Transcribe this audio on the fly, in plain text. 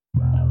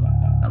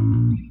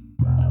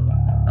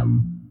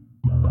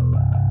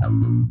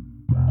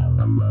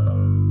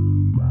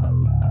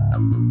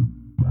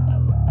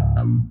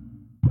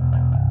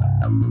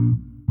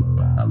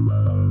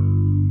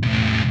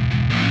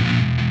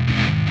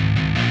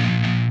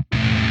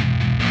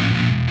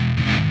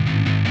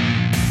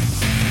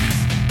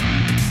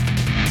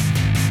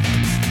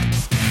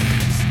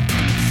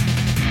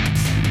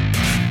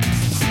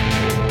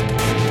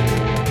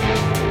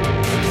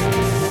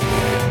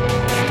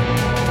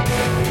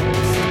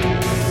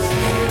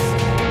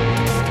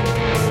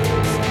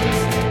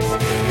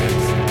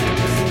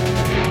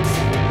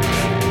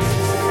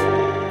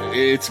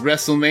It's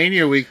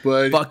WrestleMania week,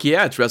 bud. Fuck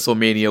yeah, it's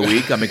WrestleMania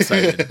week. I'm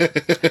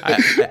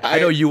excited. I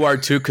know you are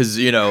too, because,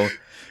 you know,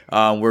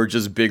 we're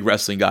just big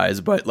wrestling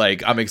guys, but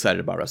like, I'm excited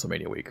about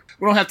WrestleMania week.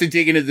 We don't have to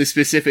dig into the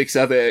specifics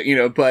of it, you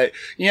know, but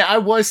yeah, I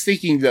was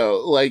thinking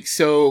though, like,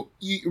 so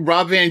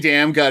Rob Van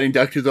Dam got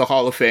inducted to the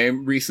Hall of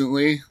Fame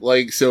recently.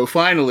 Like, so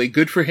finally,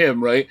 good for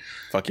him, right?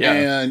 Fuck yeah.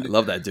 And I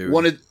love that dude.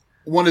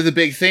 One of the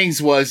big things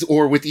was,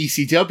 or with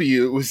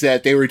ECW, was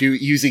that they were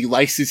using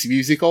licensed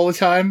music all the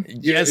time.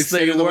 Yes,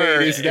 they were.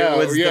 It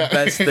was the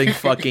best thing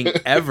fucking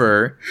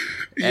ever.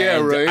 Yeah,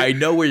 and right. I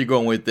know where you're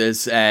going with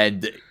this,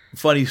 and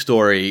funny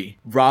story,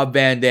 Rob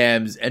Van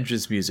Dam's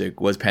entrance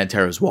music was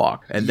Pantera's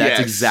Walk. And that's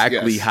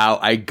exactly how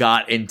I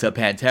got into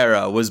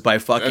Pantera, was by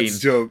fucking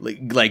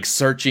like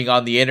searching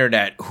on the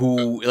internet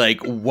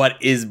what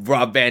is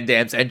Rob Van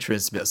Dam's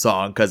entrance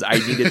song, because I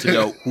needed to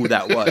know who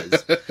that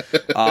was.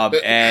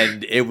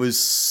 And it was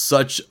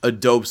such a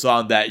dope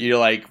song that you're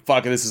like,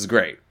 fuck, this is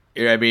great.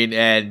 You know what I mean?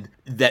 And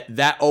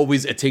that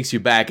always, it takes you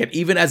back. And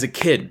even as a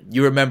kid,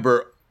 you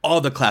remember all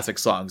the classic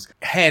songs,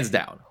 hands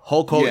down.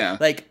 Hulk Hogan. Yeah.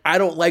 Like, I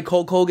don't like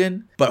Hulk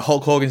Hogan, but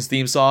Hulk Hogan's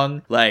theme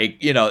song,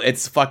 like, you know,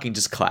 it's fucking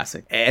just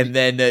classic. And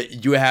then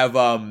you have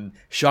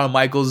Shawn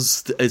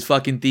Michaels' his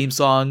fucking theme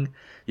song.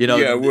 You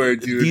know,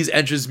 dude. These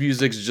entrance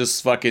musics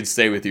just fucking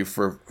stay with you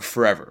for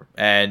forever.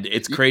 And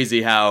it's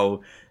crazy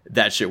how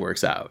that shit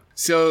works out.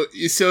 So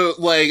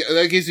like,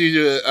 that gives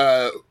you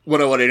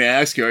what I wanted to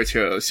ask you,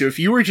 Arturo. So if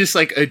you were just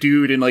like a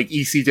dude in like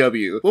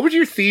ECW, what would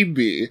your theme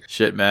be?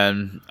 Shit,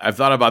 man. I've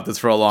thought about this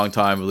for a long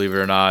time, believe it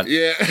or not.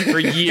 Yeah. For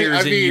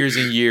years years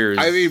and years.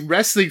 I mean,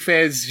 wrestling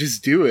fans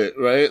just do it,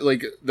 right?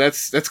 Like,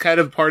 that's kind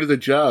of part of the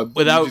job.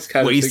 Without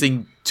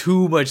wasting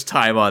too much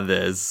time on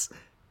this,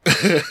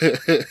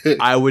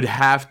 I would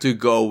have to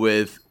go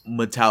with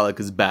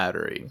Metallica's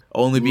Battery.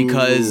 Only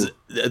because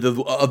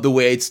of the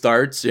way it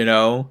starts, you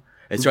know?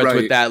 It starts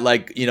with that,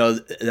 like, you know,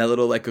 that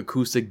little, like,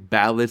 acoustic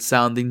ballad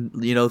sounding,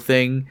 you know,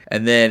 thing.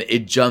 And then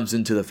it jumps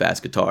into the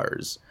fast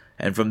guitars.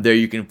 And from there,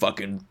 you can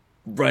fucking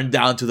run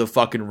down to the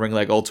fucking ring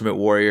like Ultimate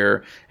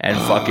Warrior and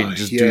fucking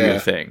just do your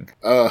thing.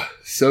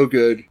 So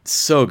good.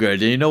 So good.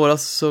 And you know what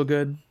else is so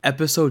good?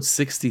 Episode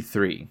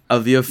 63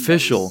 of the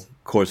official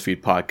Corpse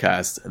Feed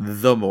podcast,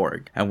 The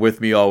Morgue. And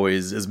with me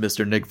always is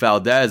Mr. Nick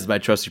Valdez, my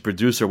trusty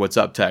producer. What's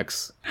up,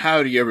 Tex?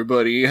 Howdy,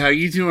 everybody. How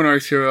you doing,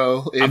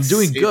 Arturo? I'm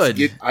doing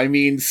good. I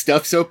mean,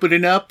 stuff's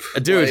opening up.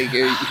 Dude,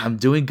 I'm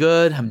doing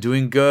good.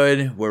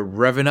 We're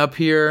revving up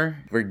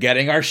here. We're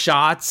getting our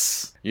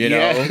shots, you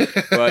know.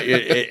 But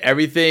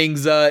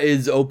everything's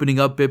is opening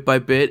up bit by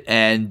bit.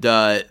 And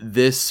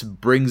this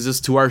brings us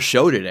to our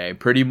show today.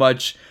 Pretty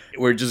much,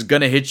 we're just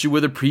going to hit you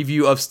with a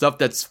preview of stuff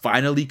that's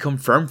finally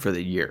confirmed for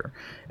the year.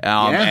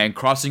 And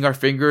crossing our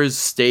fingers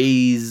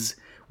stays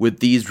with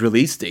these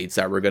release dates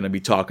that we're going to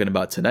be talking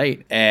about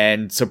tonight.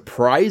 And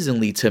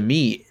surprisingly to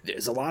me,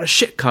 there's a lot of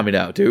shit coming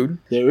out, dude.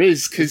 There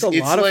is, because it's a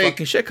lot of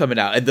fucking shit coming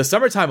out. In the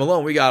summertime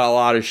alone, we got a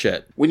lot of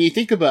shit. When you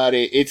think about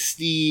it,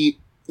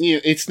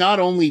 it's not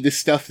only the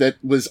stuff that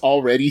was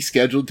already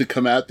scheduled to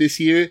come out this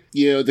year,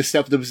 you know, the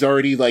stuff that was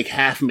already like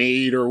half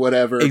made or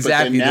whatever.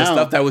 Exactly, but then the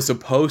stuff that was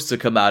supposed to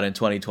come out in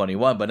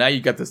 2021. But now you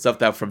got the stuff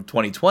that from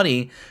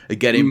 2020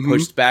 getting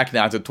pushed back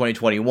now to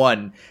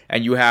 2021.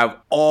 And you have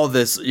all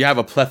this, you have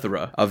a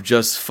plethora of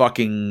just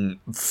fucking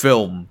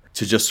film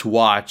to just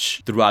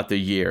watch throughout the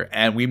year.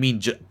 And we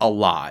mean a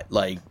lot,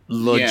 like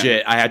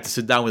legit. I had to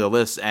sit down with a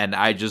list and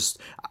I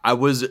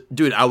was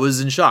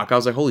in shock. I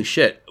was like, holy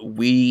shit,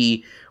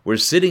 we're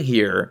sitting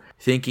here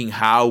thinking,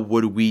 how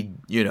would we,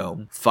 you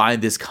know,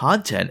 find this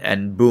content?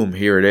 And boom,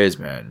 here it is,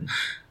 man.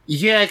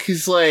 Yeah,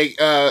 because, like,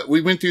 we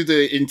went through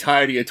the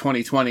entirety of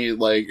 2020,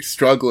 like,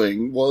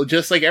 struggling. Well,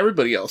 just like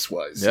everybody else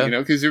was, you know,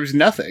 because there was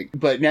nothing.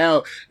 But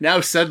now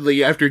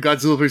suddenly, after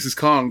Godzilla vs.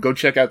 Kong, go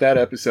check out that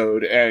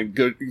episode and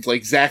go,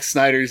 like, Zack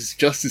Snyder's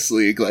Justice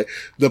League. Like,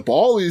 the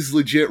ball is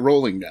legit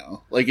rolling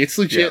now. Like, it's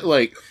legit,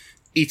 like,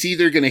 it's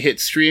either going to hit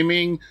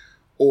streaming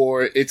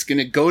or it's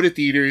gonna go to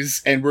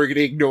theaters and we're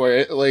gonna ignore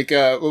it. Like,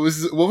 what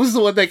was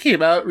the one that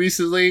came out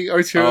recently,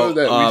 Arturo?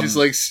 That we just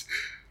like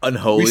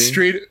Unholy. We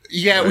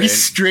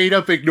straight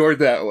up ignored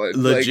that one.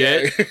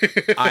 Legit.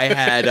 Like, I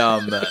had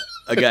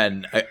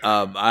again,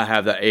 I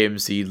have that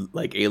AMC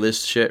like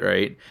A-list shit,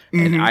 right?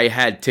 And I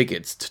had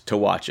tickets to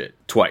watch it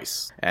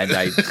twice, and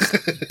I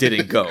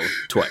didn't go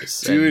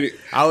twice. Dude, and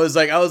I was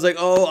like,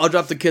 oh, I'll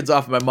drop the kids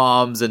off at my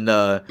mom's, and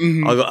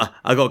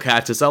I'll go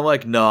catch this. I'm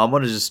like, no, I'm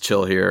gonna just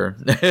chill here,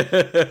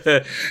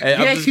 and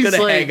I'm just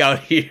gonna hang out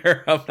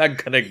here. I'm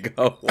not gonna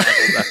go watch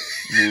that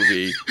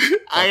movie.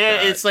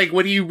 It's like,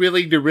 what are you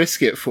willing to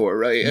risk it for,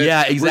 right?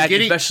 Yeah,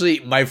 exactly. Especially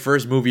my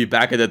first movie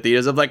back in the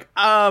theaters. I'm like,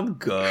 I'm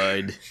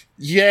good.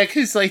 Yeah,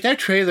 because like that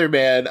trailer,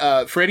 man.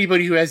 For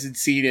anybody who hasn't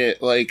seen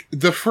it, like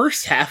the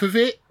first half of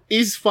it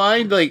is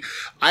fine. Like,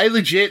 I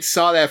legit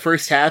saw that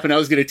first half, and I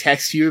was gonna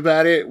text you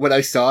about it when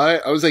I saw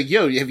it. I was like,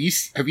 "Yo, have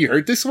you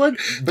heard this one?"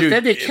 But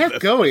then it kept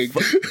going.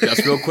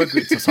 Just real quick,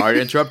 sorry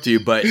to interrupt you,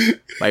 but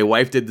my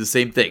wife did the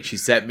same thing. She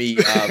sent me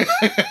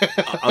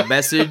a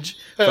message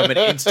from an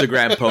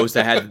Instagram post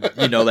that had,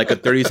 like a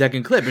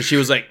 30-second clip, and she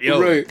was like,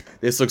 "Yo,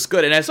 this looks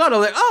good." And I saw it, I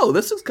was like, "Oh,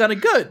 this looks kind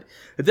of good."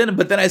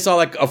 But then I saw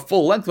like a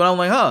full length one. I'm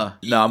like, "Huh,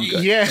 no, I'm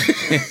good." Yeah.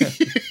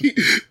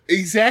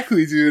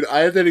 Exactly, dude. I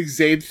had that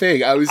exact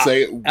thing. I was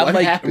like,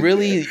 what happened?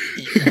 Really,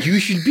 you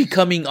should be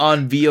coming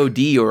on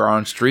VOD or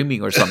on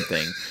streaming or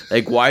something.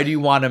 Like, why do you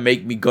want to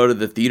make me go to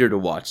the theater to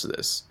watch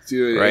this?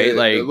 Dude, right?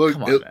 It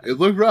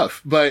looked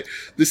rough, but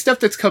the stuff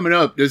that's coming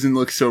up doesn't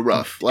look so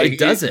rough. Like, it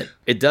doesn't.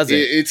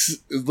 It's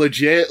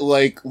legit,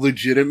 like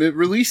legitimate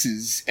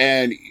releases,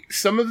 and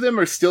some of them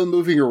are still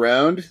moving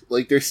around.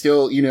 Like, they're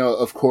still,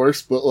 of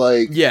course, but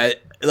like, yeah.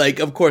 Like,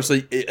 of course,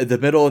 like, the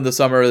middle in the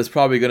summer, there's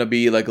probably going to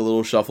be, like, a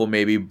little shuffle,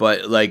 maybe.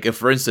 But, like, if,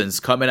 for instance,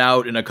 coming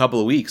out in a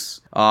couple of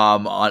weeks,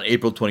 on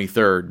April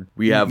 23rd,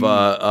 we have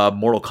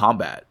Mortal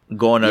Kombat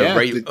going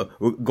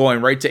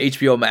right to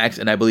HBO Max,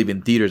 and I believe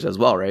in theaters as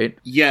well, right?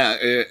 Yeah,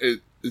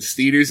 it's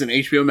theaters and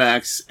HBO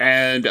Max,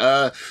 and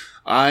I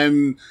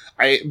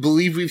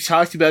believe we've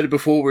talked about it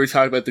before. We were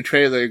talking about the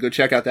trailer. Go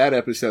check out that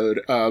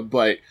episode.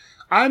 But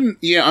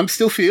I'm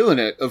still feeling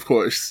it, of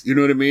course. You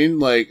know what I mean?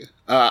 Like,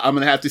 I'm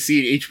gonna have to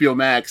see it HBO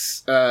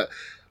Max.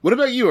 What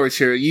about you,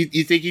 Arturo?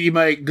 You think you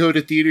might go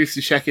to theaters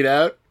to check it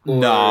out? Or...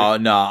 No,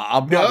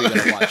 I'm probably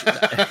gonna watch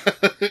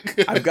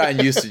it. I've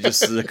gotten used to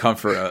just the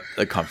comfort,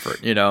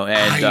 and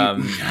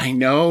I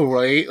know,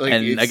 right? Like,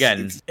 and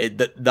again,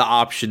 the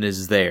option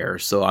is there,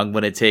 so I'm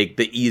gonna take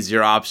the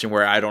easier option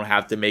where I don't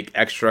have to make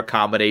extra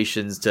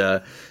accommodations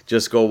to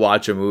just go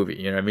watch a movie.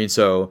 You know what I mean?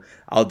 So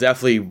I'll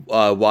definitely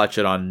watch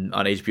it on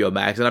HBO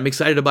Max, and I'm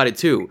excited about it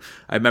too.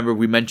 I remember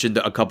we mentioned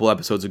a couple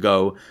episodes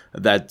ago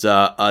that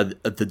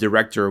the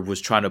director was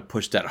trying to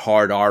push that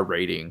hard R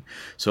rating,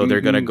 so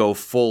they're gonna go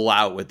full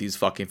out with these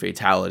fucking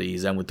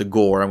fatalities and with the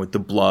gore and with the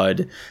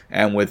blood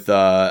and with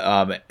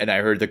and I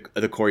heard the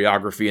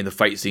choreography and the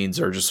fight scenes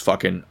are just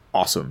fucking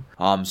awesome.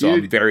 So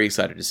dude, I'm very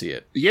excited to see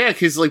it. Yeah,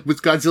 because like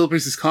with Godzilla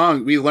vs.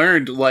 Kong, we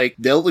learned like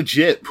they'll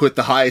legit put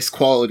the highest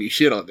quality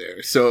shit on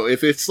there. So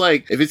if it's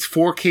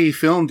 4K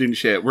filmed and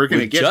shit, we're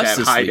gonna get that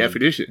high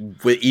definition.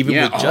 With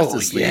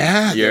Justice League,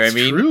 yeah, you know what I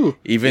mean? True.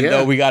 Even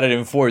though we got it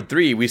in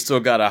 4:3, we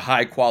still got a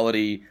high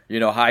quality,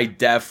 high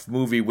def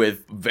movie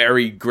with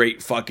very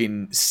great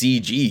fucking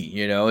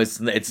CG. It's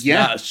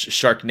not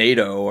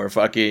Sharknado or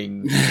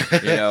fucking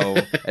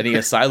any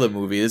Asylum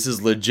movie. This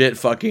is legit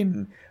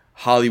fucking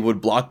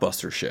Hollywood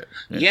blockbuster shit.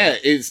 Yeah,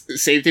 it's the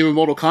same thing with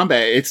Mortal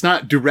Kombat. It's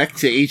not direct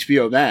to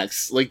HBO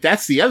Max. Like,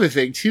 that's the other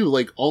thing too.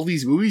 Like, all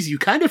these movies, you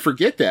kind of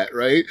forget that,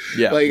 right?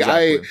 Yeah, like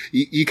exactly.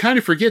 You kind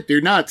of forget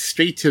they're not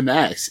straight to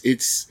Max.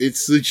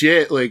 It's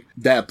legit like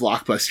that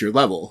blockbuster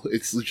level.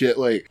 It's legit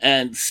like.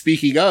 And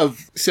speaking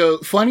of, so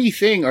funny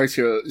thing,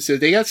 Arturo. So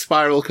they got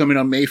Spiral coming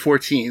on May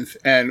 14th,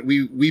 and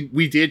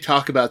we did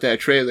talk about that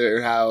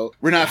trailer. How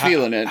we're not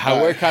feeling it.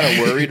 How we're kind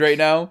of worried right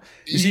now.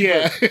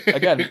 Yeah.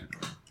 Again.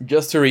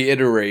 Just to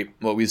reiterate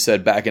what we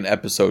said back in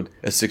episode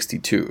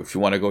 62, if you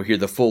want to go hear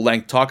the full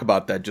length talk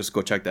about that, just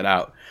go check that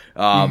out.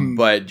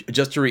 But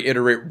just to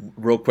reiterate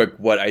real quick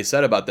what I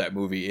said about that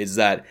movie is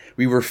that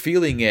we were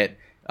feeling it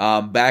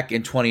back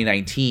in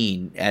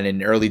 2019 and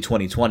in early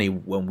 2020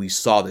 when we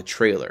saw the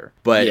trailer.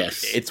 But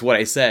It's what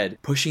I said,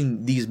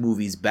 pushing these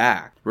movies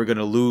back, we're going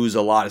to lose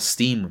a lot of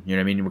steam, you know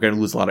what I mean? We're going to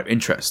lose a lot of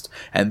interest.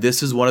 And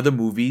this is one of the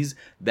movies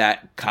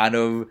that kind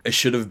of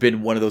should have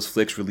been one of those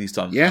flicks released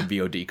on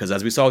VOD. Because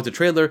as we saw with the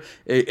trailer,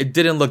 it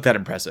didn't look that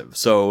impressive.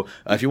 So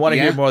if you want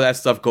to hear more of that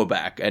stuff, go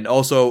back. And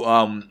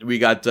also, we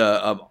got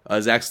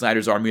Zack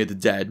Snyder's Army of the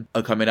Dead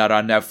coming out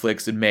on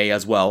Netflix in May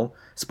as well.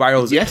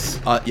 Spiral's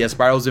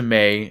in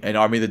May, and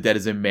Army of the Dead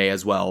is in May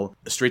as well.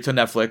 Straight to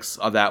Netflix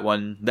on that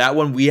one. That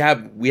one we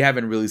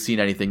haven't really seen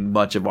anything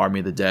much of Army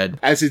of the Dead.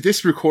 As of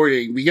this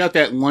recording, we got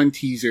that one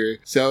teaser,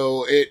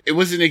 so it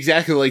wasn't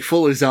exactly like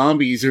full of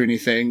zombies or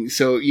anything.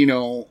 So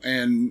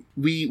and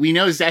we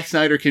know Zack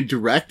Snyder can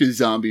direct a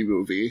zombie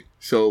movie,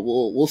 so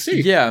we'll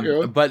see.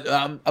 Yeah, but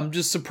I'm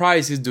just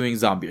surprised he's doing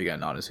zombie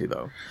again. Honestly,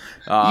 though.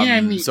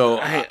 I'm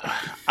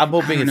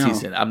hoping it's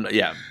decent.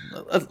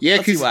 Let's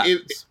see what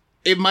happens.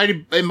 it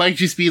might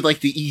just be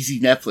like the easy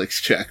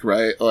Netflix check,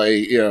 right?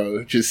 Like,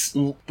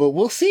 but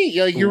we'll see.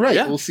 Yeah, you're right.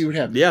 Yeah. We'll see what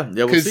happens. Yeah,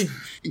 we'll see.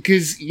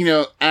 Because,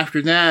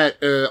 after that,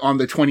 on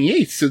the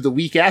 28th, so the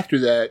week after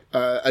that,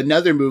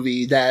 another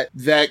movie that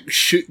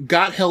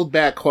got held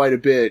back quite a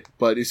bit,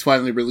 but is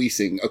finally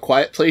releasing, A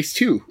Quiet Place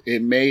 2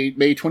 in May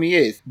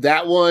 28th.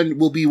 That one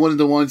will be one of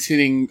the ones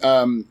hitting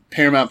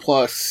Paramount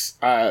Plus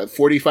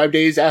 45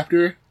 days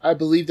after. I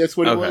believe that's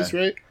what it was,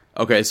 right?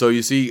 Okay, so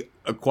you see,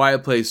 A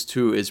Quiet Place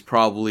 2 is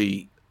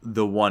probably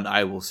the one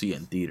I will see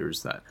in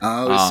theaters then.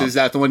 Oh, so is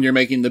that the one you're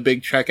making the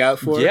big trek out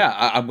for? Yeah,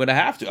 I'm going to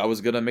have to. I was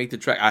going to make the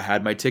trek. I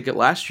had my ticket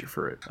last year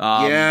for it.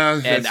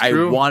 Yeah, that's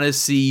true. I want to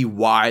see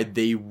why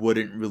they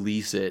wouldn't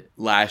release it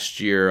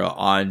last year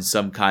on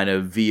some kind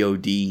of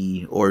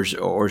VOD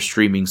or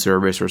streaming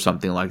service or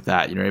something like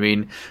that. You know what I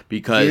mean?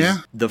 Because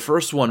the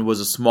first one was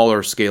a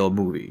smaller scale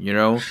movie,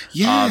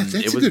 Yeah, that's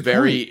it was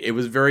It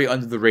was very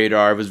under the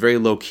radar. It was very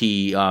low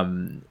key.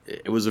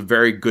 It was a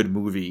very good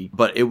movie,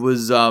 but it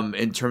was,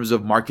 in terms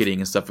of marketing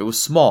and stuff, it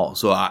was small.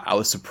 So I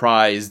was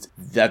surprised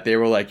that they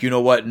were like, you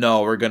know what?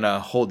 No, we're going to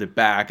hold it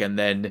back. And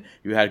then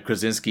you had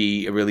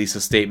Krasinski release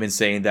a statement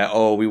saying that,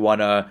 we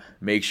want to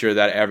make sure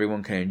that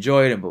everyone can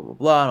enjoy it and blah, blah,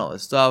 blah, and all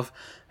this stuff.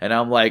 And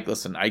I'm like,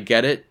 listen, I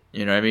get it.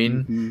 You know what I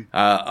mean?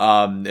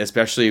 Mm-hmm.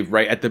 Especially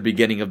right at the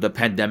beginning of the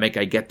pandemic,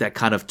 I get that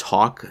kind of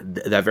talk,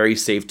 that very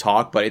safe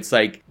talk. But it's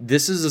like,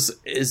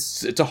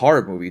 it's a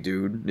horror movie,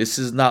 dude. This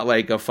is not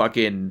like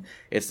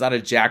it's not a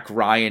Jack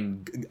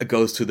Ryan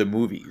goes to the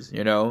movies,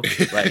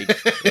 Like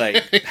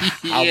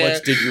how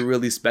much did you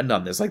really spend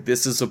on this? Like,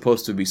 this is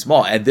supposed to be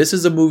small. And this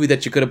is a movie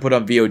that you could have put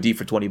on VOD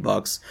for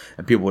 $20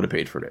 and people would have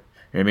paid for it.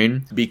 You know what I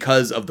mean?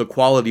 Because of the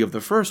quality of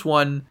the first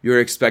one, you're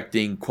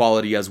expecting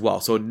quality as well.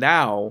 So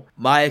now,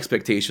 my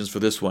expectations for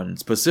this one,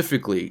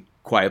 specifically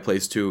Quiet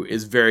Place 2,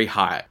 is very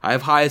high. I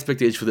have high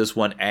expectations for this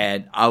one,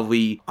 and I'm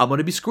going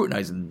to be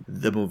scrutinizing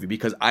the movie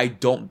because I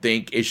don't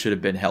think it should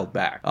have been held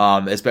back.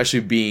 Especially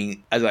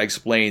being, as I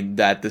explained,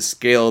 that the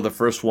scale of the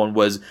first one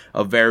was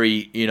a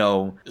very,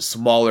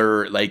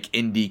 smaller, like,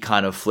 indie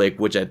kind of flick,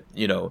 which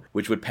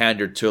would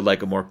pander to,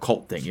 like, a more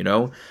cult thing,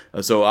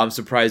 So I'm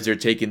surprised they're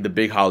taking the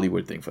big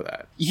Hollywood thing for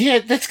that. Yeah,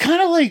 that's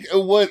kind of like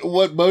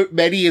what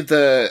many of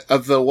the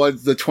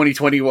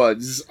 2020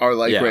 ones are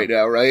like right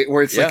now, right?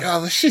 Where it's like,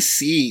 let's just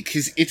see.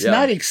 Because it's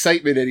not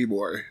excitement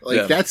anymore.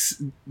 Like, that's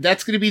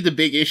going to be the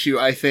big issue,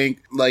 I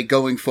think, like,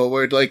 going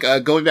forward. Like,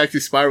 going back to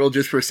Spiral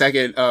just for a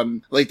second,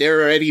 like,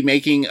 they're already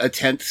making a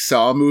 10th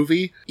Saw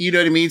movie. You know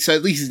what I mean? So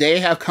at least they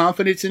have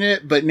confidence in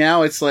it. But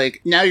now it's like,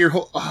 now you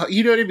know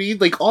what I mean?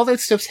 Like, all that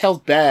stuff's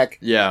held back.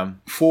 Yeah.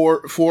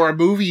 For a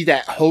movie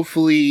that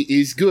hopefully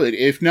is good.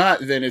 If not,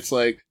 then it's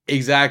like...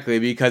 Exactly,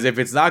 because if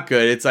it's not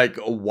good, it's like,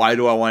 why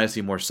do I want to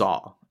see more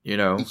Saw?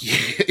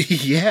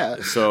 Yeah.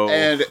 So,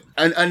 and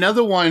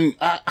another one,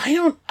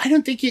 I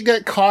don't think you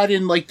got caught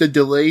in like the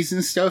delays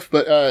and stuff,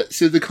 but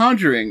so The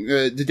Conjuring,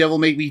 The Devil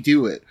Made Me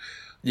Do It.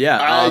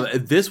 Yeah,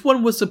 this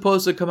one was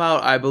supposed to come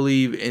out, I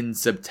believe, in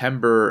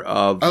September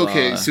of.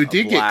 Okay, so it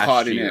did get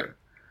caught in it.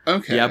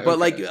 Okay. Yeah, but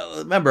like,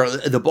 remember,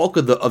 the bulk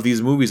of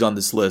these movies on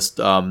this list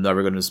that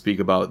we're going to speak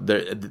about,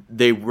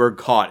 they were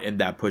caught in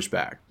that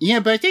pushback. Yeah,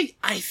 but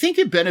I think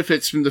it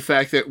benefits from the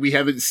fact that we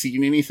haven't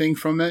seen anything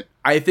from it.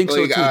 I think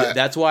so too.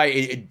 That's why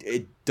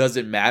it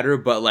doesn't matter.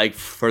 But like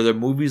for the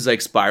movies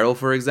like Spiral,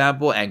 for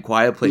example, and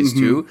Quiet Place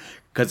 2,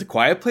 because the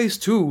Quiet Place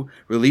 2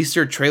 released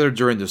their trailer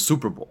during the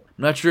Super Bowl.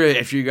 I'm not sure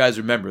if you guys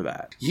remember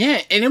that.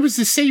 Yeah, and it was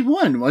the same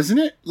one, wasn't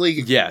it?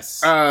 Like,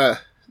 yes.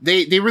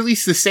 They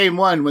released the same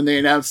one when they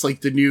announced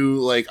like the new,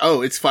 like,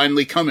 it's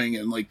finally coming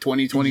in like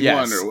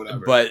 2021 or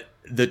whatever. But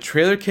the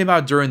trailer came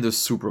out during the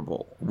Super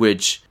Bowl,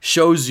 which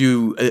shows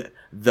you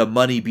the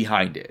money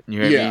behind it. You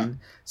know what I mean?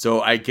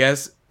 So I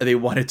guess they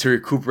wanted to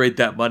recuperate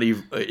that money,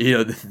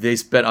 they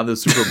spent on the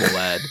Super Bowl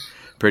ad.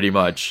 Pretty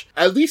much.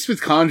 At least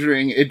with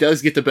Conjuring, it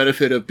does get the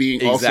benefit of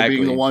being also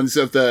being the ones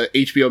of the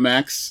HBO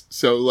Max.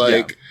 So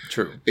like,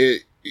 true.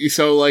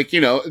 So, like,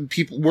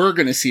 people were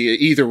going to see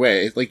it either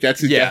way. Like,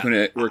 that's a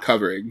definite we're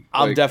covering.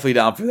 I'm definitely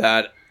down for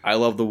that. I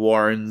love the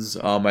Warrens.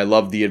 I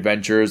love the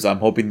adventures. I'm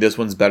hoping this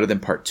one's better than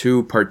Part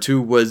 2. Part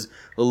 2 was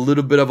a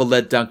little bit of a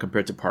letdown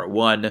compared to Part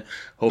 1.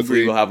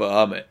 Hopefully we'll have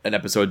an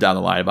episode down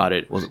the line about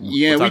it. We'll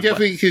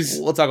definitely, because...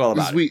 We'll talk all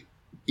about it.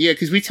 Yeah,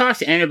 because we talked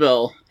to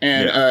Annabelle,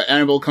 and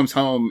Annabelle Comes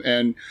Home,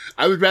 and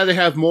I would rather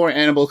have more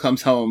Annabelle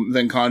Comes Home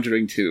than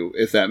Conjuring 2,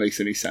 if that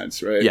makes any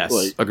sense, right?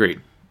 Yes,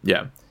 agreed.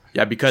 Yeah.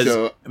 Yeah, because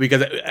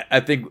I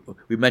think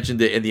we mentioned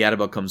it in the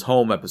Annabelle Comes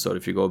Home episode.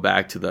 If you go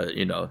back to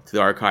the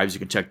archives, you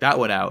can check that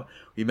one out.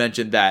 We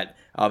mentioned that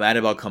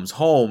Annabelle Comes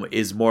Home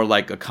is more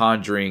like a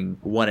Conjuring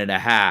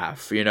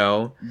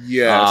 1.5.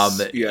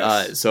 Yes.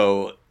 Yes.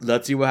 So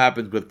let's see what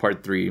happens with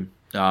Part 3.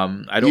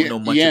 I don't know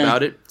much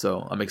about it,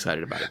 so I'm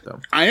excited about it though.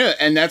 I know,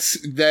 and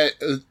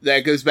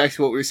that goes back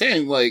to what we were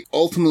saying. Like,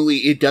 ultimately,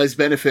 it does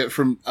benefit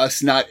from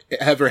us not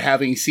ever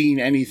having seen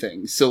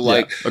anything. So,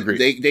 like,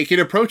 they can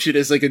approach it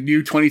as like a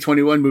new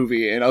 2021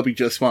 movie, and I'll be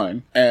just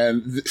fine.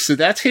 And so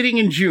that's hitting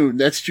in June.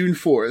 That's June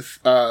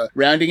 4th.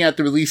 Rounding out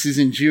the releases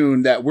in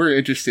June that we're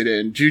interested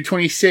in. June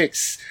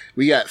 26th,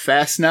 we got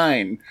Fast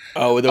 9.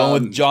 Oh, the one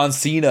with John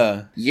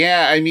Cena.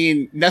 Yeah, I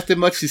mean, nothing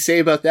much to say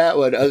about that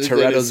one.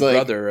 Toretto's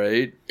brother,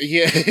 right?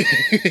 Yeah.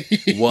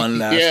 One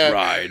last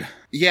ride.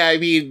 Yeah, I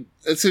mean,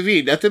 that's what I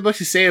mean. Nothing much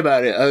to say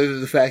about it other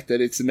than the fact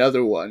that it's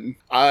another one.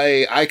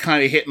 I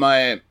kind of hit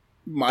my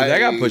that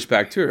got pushed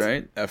back too,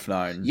 right?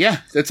 F9.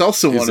 Yeah, that's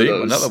also one of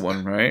those. Another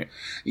one, right?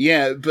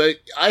 Yeah, but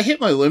I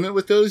hit my limit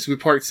with those with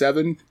Part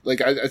 7.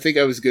 Like, I think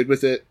I was good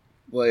with it.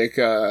 Like,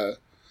 yeah,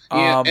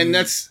 and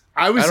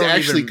I was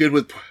actually good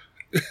with...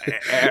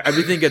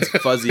 Everything gets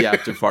fuzzy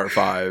after Part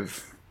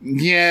 5.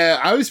 Yeah,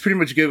 I was pretty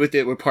much good with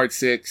it with Part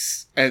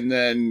 6, and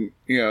then,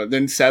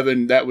 then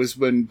 7, that was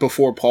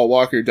before Paul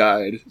Walker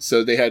died,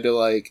 so they had to,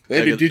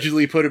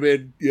 digitally put him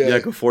in. Yeah,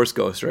 like a Force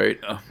Ghost, right?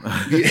 Oh,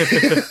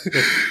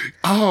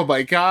 oh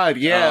my god,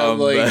 yeah,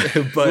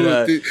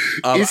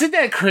 isn't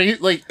that crazy?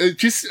 Like,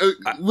 just a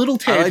little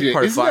tangent. I like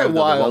Part isn't 5, that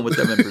wild? The one with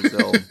them in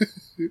Brazil.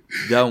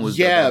 That one was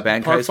the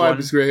Bank Part 5 one.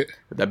 was great.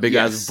 That big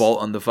ass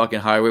vault on the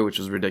fucking highway, which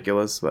was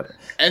ridiculous, but...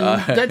 And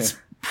that's...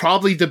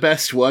 probably the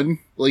best one,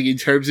 like, in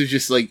terms of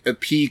just, like, a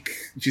peak,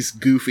 just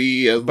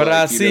goofy. Of,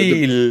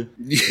 Brazil.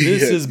 This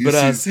is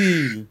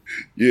Brazil.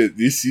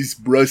 This is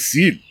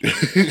Brazil.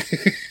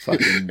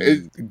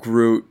 Fucking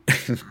Groot.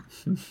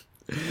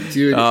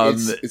 Dude,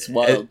 it's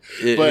wild.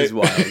 It is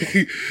wild.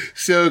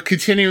 So,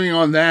 continuing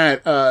on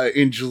that,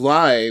 in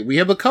July, we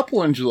have a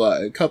couple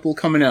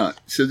coming out.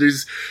 So,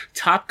 there's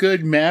Top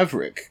Gun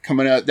Maverick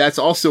coming out. That's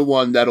also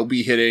one that'll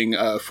be hitting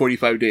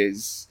 45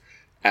 days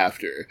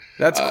after.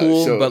 That's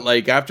cool, but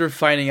like after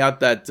finding out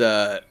that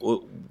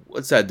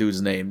what's that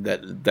dude's name?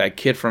 That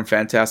kid from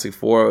Fantastic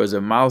Four, was it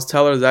Miles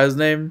Teller? Is that his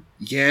name?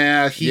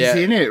 Yeah, he's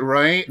in it,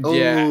 right?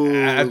 Yeah. Oh.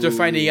 After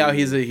finding out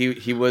he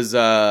was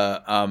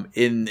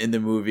in the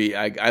movie,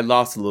 I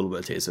lost a little bit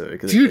of taste of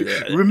it.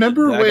 Dude,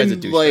 remember when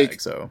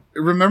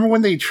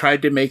they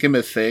tried to make him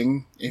a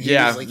thing? And he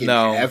was like in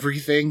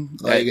everything?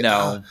 Like,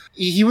 no.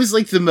 He was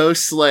like the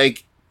most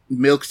like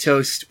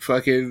milquetoast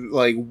fucking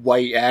like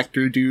white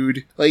actor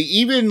dude. Like,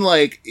 even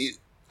like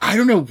I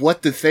don't know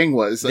what the thing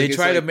was. Like, they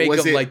try to make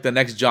him like the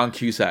next John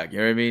Cusack. You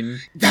know what I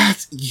mean?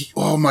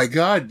 Oh my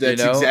god,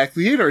 that's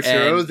exactly it,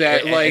 Arturo.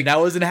 And I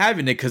wasn't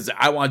having it because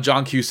I want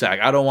John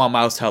Cusack. I don't want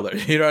Miles Teller.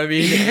 You know what I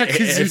mean? Yeah,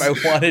 if I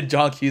wanted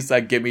John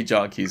Cusack, give me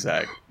John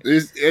Cusack.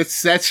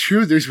 That's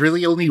true. There's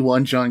really only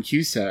one John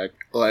Cusack.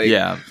 Like,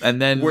 yeah,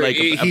 and then like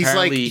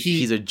apparently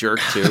he's a jerk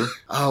too.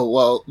 Oh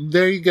well,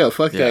 there you go.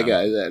 Fuck that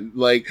guy then.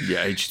 Like,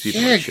 yeah, he treats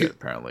people like shit.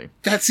 Apparently,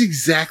 that's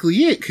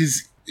exactly it.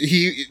 Because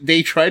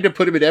they tried to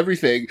put him in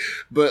everything,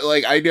 but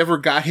like I never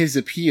got his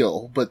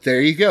appeal. But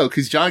there you go.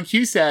 Because John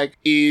Cusack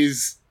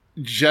is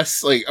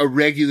just like a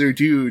regular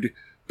dude.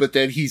 But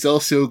then he's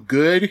also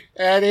good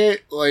at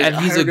it, like, and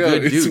he's a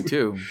good dude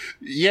too.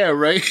 Yeah,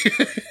 right.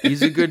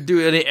 He's a good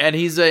dude, and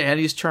he's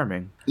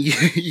charming.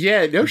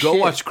 Yeah, no shit. Go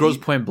watch Grosse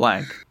Pointe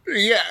Blank.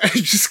 Yeah,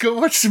 just go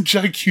watch some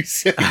John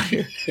Cusack.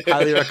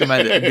 Highly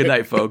recommend it. Good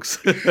night, folks.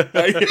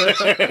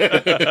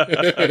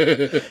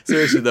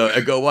 Seriously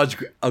though, go watch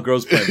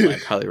Grosse Pointe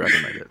Blank. Highly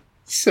recommend it.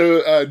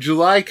 So,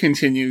 July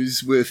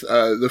continues with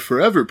The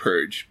Forever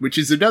Purge, which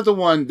is another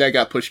one that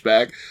got pushed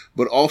back,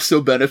 but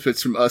also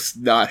benefits from us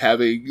not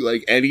having,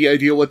 like, any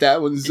idea what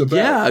that one's about.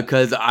 Yeah,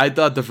 because I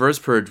thought the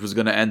first Purge was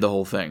going to end the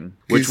whole thing,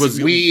 which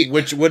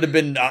would have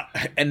been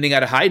ending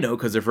at a high note,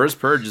 because the first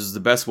Purge is the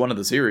best one of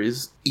the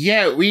series.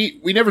 Yeah, we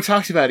never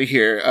talked about it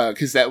here,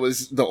 because that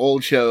was the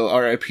old show,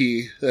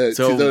 R.I.P., to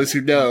those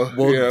who know.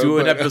 We'll do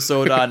an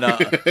episode on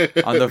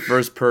the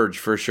first Purge,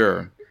 for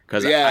sure.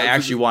 Because I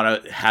actually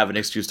want to have an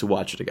excuse to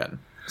watch it again.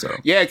 So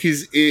yeah,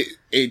 because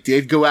it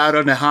did go out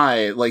on a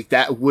high. Like,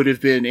 that would have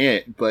been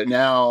it. But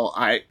now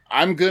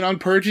I'm good on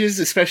purges,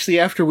 especially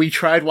after we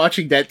tried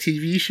watching that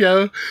TV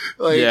show.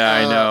 Like, yeah,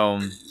 I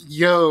know.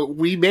 Yo,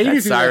 we made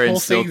it through that whole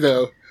thing,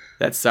 though.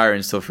 That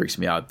siren still freaks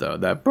me out, though.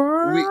 That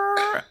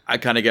I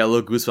kind of get a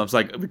little goosebumps,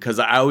 like, because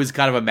I always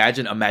kind of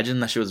imagine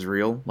that shit was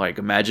real. Like,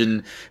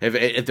 imagine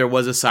if there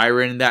was a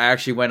siren that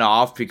actually went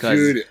off,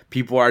 because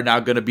people are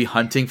now going to be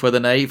hunting for the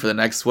night for the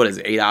next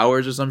 8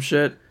 hours or some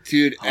shit.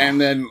 Dude,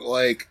 and then,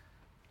 like,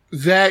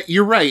 that,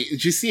 you're right.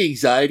 Just the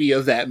anxiety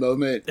of that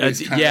moment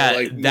is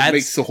what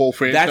makes the whole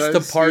franchise.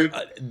 That's the part.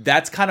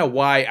 That's kind of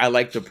why I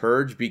like The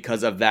Purge,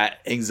 because of that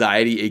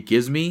anxiety it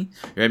gives me. You know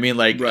what I mean?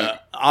 Like,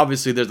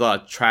 obviously there's a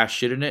lot of trash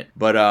shit in it,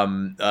 but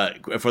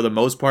for the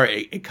most part,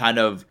 it kind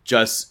of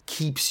just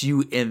keeps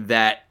you in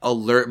that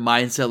alert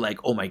mindset. Like,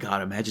 oh my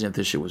god, imagine if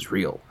this shit was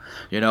real.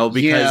 You know,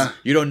 because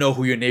you don't know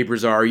who your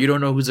neighbors are. You don't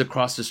know who's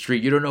across the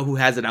street. You don't know who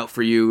has it out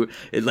for you.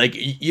 Like,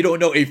 you don't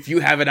know if you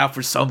have it out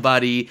for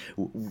somebody.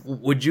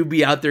 Would you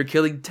be out there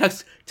killing?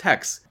 Text.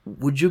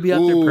 Would you be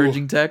out there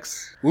purging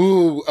Tex?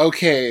 Ooh,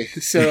 okay.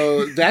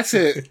 So that's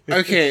I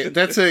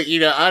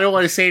don't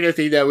want to say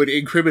anything that would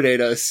incriminate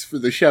us for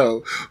the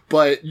show,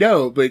 but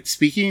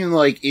speaking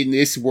like in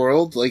this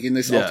world, like in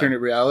this alternate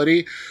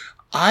reality,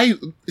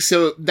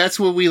 so that's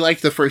what we like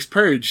the first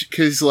Purge,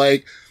 because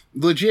like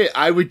legit,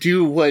 I would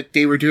do what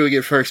they were doing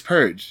at first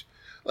Purge.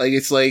 Like,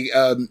 it's like,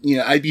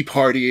 I'd be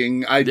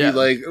partying. I'd be,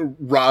 like,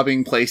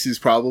 robbing places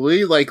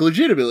probably. Like,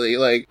 legitimately.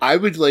 Like, I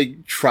would,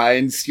 like, try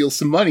and steal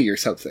some money or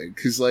something.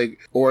 Cause, like,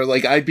 or,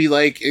 like, I'd be,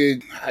 like,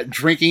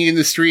 drinking in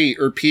the street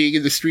or peeing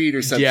in the street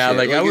or something. Yeah,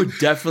 like I would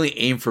definitely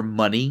aim for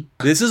money.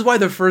 This is why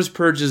the first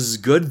Purge is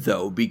good,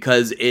 though.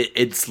 Because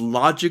it's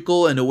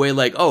logical in a way,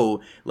 like,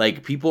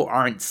 like, people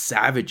aren't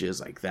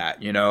savages like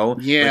that, you know?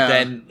 Yeah. But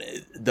then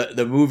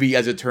the movie,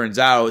 as it turns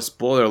out,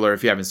 spoiler alert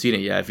if you haven't seen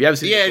it yet. If you haven't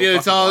seen it,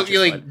 it's all,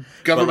 like,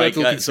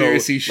 governmental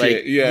conspiracy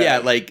shit.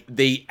 Like, like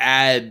they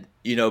add,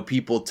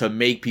 people to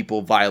make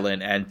people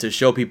violent and to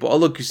show people, oh,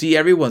 look, you see,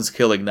 everyone's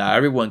killing now.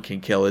 Everyone can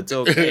kill. It's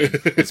okay.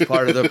 It's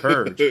part of the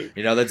Purge.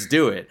 Let's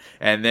do it.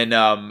 And then,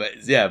 I'd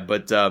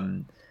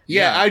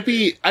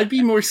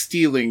be more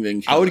stealing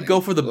than killing. I would go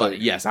for the money.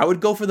 Yes, I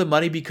would go for the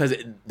money because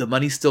the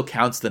money still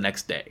counts the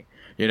next day.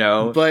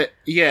 But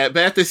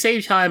at the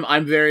same time,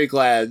 I'm very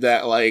glad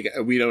that like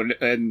we don't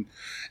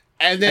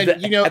and then,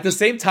 at the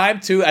same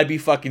time, too, I'd be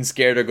fucking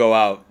scared to go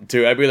out,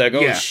 too. I'd be like,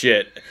 oh,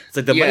 shit. It's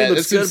like the money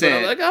looks good, but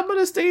I'm like, I'm going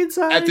to stay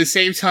inside. At the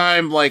same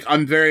time, like,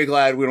 I'm very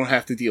glad we don't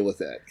have to deal with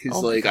that.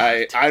 Because,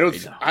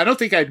 I don't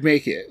think I'd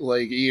make it.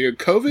 Like,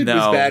 COVID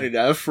was bad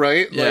enough,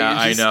 right? Yeah,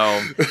 I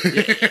know.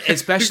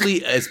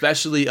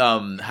 Especially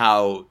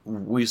how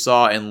we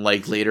saw in,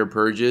 like, later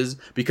Purges.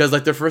 Because,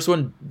 like, the first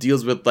one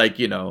deals with, like,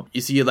 you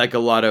see, like, a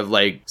lot of,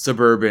 like,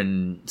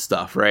 suburban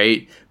stuff,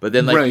 right? But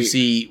then, like, you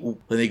see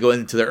when they go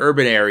into the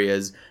urban areas,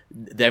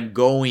 them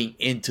going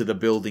into the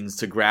buildings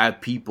to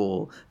grab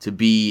people to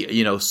be,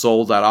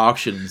 sold at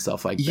auction and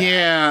stuff like that.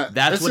 Yeah.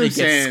 That's when it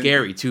gets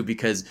scary too,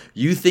 because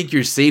you think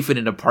you're safe in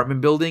an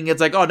apartment building.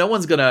 It's like, oh, no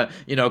one's gonna,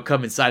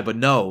 come inside. But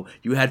no,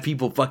 you had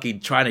people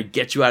fucking trying to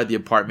get you out of the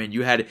apartment.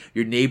 You had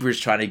your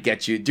neighbors trying to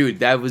get you. Dude,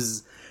 that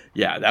was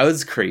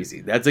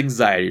crazy. That's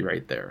anxiety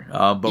right there.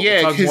 But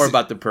we'll talk more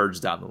about the Purge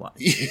down the line.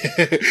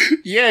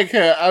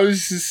 Yeah, I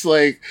was just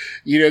like,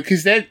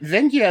 because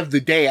then you have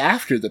the day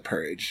after the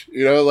Purge.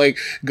 Like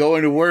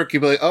going to work,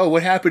 you'd be like, oh,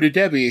 what happened to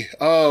Debbie?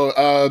 Oh,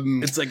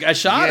 it's like I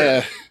shot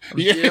her.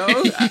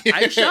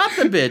 I shot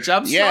the bitch.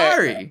 I'm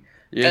sorry.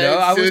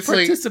 I was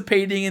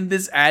participating in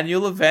this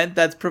annual event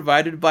that's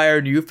provided by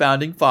our new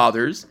founding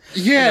fathers.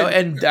 Yeah,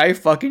 and I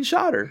fucking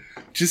shot her.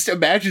 Just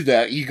imagine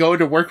that. You go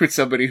to work with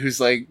somebody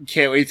who's like,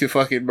 can't wait to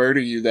fucking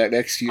murder you that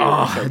next year.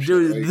 Oh,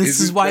 dude, like,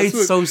 this is why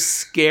it's so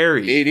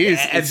scary. It is.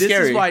 And this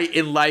scary. Is why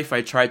in life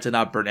I try to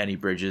not burn any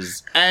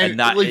bridges. And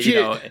not,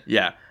 legit.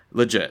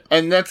 Legit.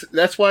 And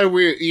that's why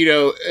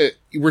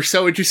we're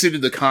so interested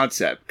in the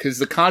concept, because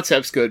the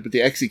concept's good, but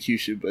the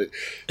execution, but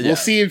we'll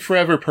see in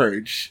Forever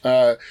Purge.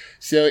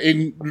 So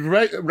in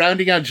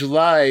rounding out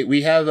July,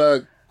 we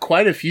have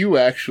quite a few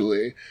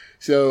actually.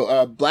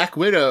 So Black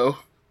Widow.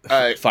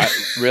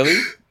 Really?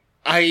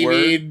 I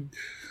mean,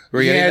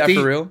 we're getting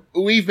that for real?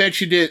 We've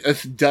mentioned it a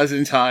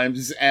dozen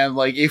times, and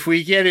like, if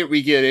we get it,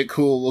 we get it.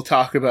 Cool, we'll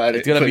talk about it.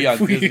 It's gonna be on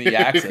Disney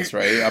Access,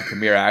 right? On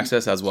Premier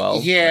Access as well.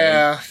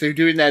 Yeah, right? They're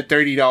doing that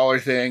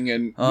 $30 thing,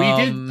 and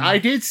I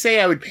did say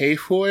I would pay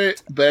for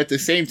it, but at the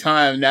same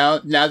time, now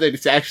that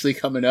it's actually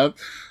coming up,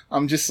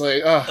 I'm just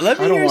like, oh,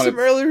 let me hear some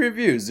early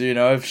reviews.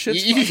 If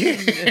shit's fucking,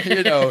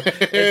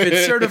 if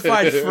it's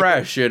certified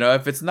fresh,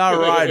 if it's not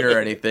right or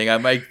anything, I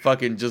might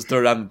fucking just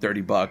throw down the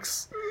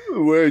 $30.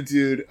 Word,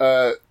 dude.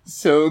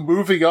 So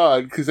moving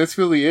on, because that's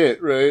really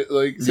it, right?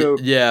 Like, so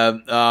yeah.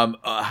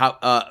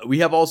 We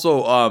have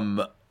also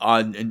on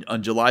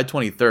July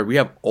 23rd, we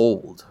have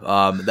Old.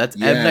 That's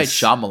M. Night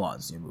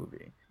Shyamalan's new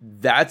movie.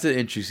 That's an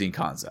interesting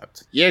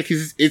concept. Yeah,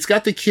 because it's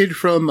got the kid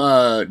from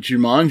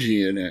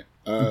Jumanji in it.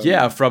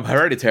 From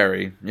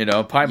Hereditary,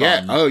 Paimon.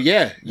 Yeah. Oh,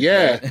 yeah.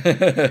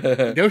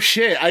 No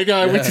shit. I know.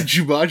 I went to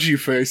Jumanji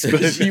first.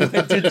 But you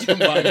went to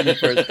Jumanji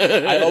first.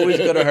 I always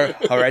go to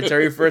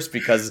Hereditary first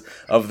because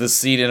of the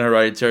scene in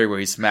Hereditary where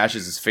he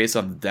smashes his face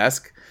on the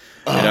desk.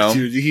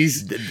 Dude,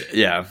 he's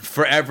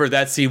forever.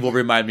 That scene will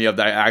remind me of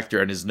that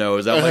actor and his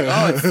nose. I'm like,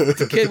 oh, it's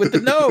the kid with the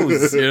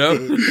nose.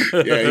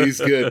 Yeah, he's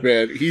good,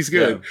 man. He's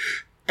good. Yeah.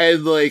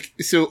 And like,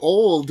 so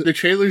Old, the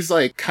trailer's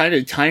like kind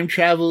of time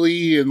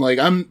travel-y, and like,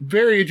 I'm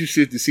very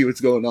interested to see what's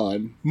going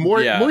on.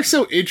 More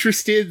so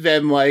interested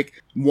than like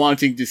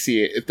wanting to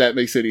see it, if that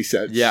makes any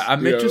sense. Yeah,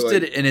 I'm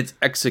interested in its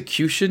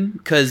execution,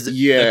 because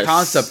the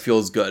concept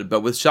feels good.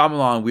 But with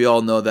Shyamalan, we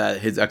all know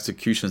that his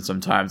execution,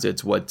 sometimes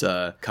it's what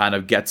kind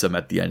of gets him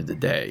at the end of the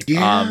day.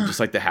 Yeah. Just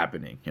like The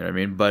Happening, you know what I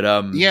mean? But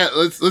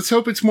let's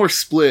hope it's more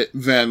split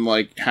than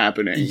like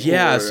Happening.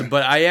 Yes,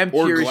 but I am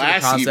curious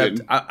Glass, the concept.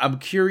 even. I'm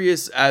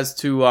curious as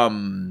to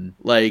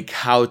like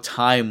how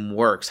time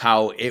works,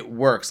 how it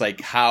works, like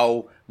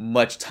how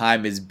much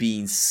time is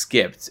being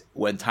skipped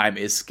when time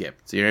is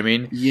skipped. You know what I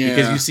mean? Yeah.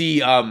 Because you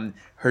see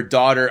her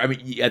daughter,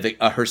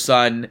 her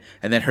son,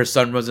 and then her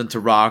son runs into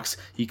rocks.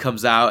 He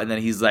comes out, and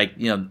then he's like,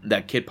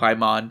 that Kid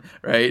Paimon,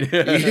 right?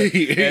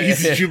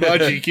 He's a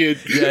Jumanji kid.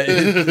 Yeah,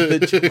 the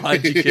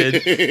Jumanji kid.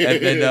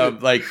 And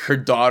then, her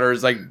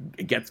daughter's,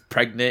 gets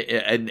pregnant,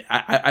 and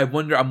I'm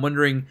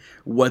wondering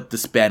what the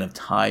span of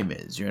time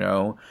is,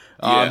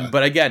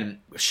 But again,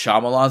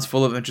 Shyamalan's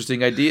full of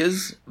interesting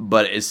ideas,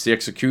 but it's the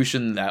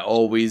execution that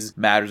always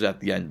matters at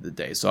the end of the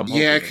day. So I'm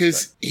hoping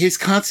because his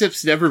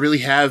concepts never really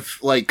have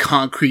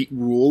concrete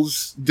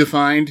rules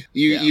defined.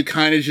 You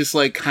kind of just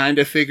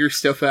figure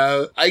stuff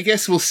out. I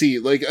guess we'll see.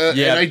 An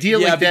idea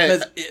like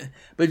that.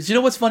 But you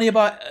know what's funny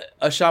about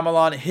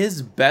Shyamalan?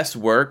 His best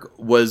work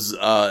was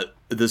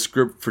the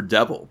script for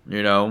Devil.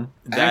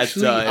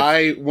 Actually,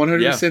 I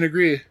 100%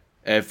 agree.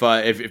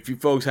 If you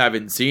folks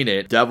haven't seen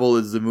it, Devil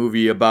is the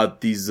movie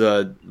about these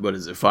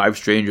 5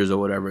 strangers or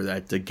whatever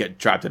that get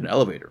trapped in an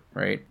elevator,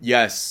 right?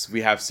 Yes, we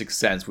have Sixth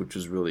Sense, which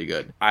was really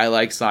good. I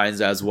like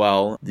Signs as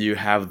well. You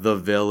have The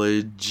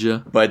Village,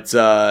 but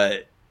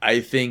I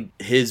think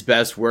his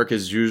best work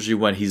is usually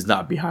when he's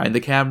not behind the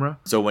camera.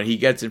 So when he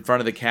gets in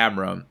front of the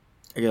camera,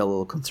 I get a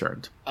little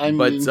concerned.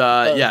 But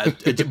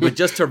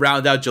just to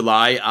round out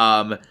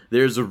July,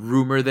 there's a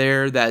rumor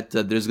there that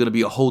there's going to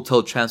be a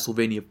Hotel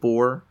Transylvania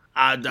 4.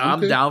 I'm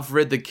down for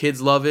it. The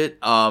kids love it.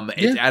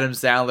 It's Adam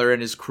Sandler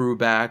and his crew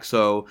back,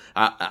 so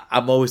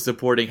I'm always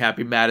supporting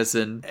Happy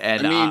Madison,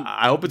 and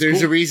I hope it's there's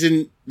cool.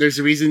 There's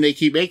a reason they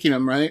keep making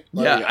them, right?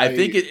 I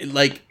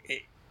think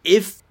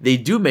if they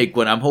do make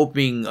one, I'm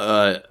hoping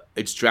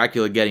it's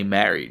Dracula getting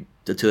married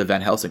to the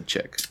Van Helsing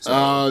chick.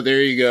 So,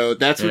 there you go.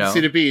 That's what it's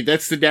going to be.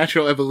 That's the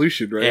natural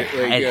evolution, right?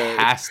 It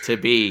has to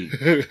be.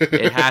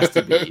 It has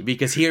to be.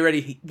 Because he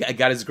already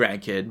got his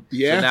grandkid.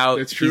 Yeah, so now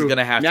that's true. He's going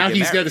to have to get married. Now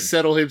he's got to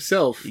settle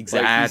himself.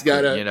 Exactly.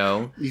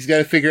 He's got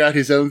to figure out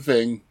his own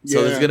thing.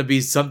 So there's going to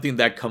be something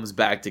that comes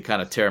back to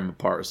kind of tear him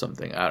apart or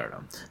something. I don't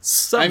know.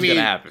 Something's going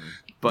to happen.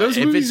 But those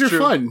movies are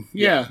fun.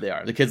 Yeah. They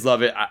are. The kids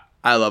love it.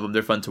 I love them.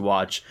 They're fun to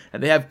watch,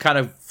 and they have kind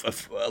of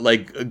a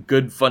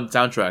good, fun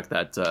soundtrack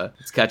that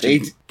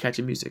it's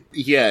catchy music.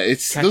 Yeah,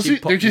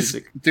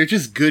 they're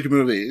just good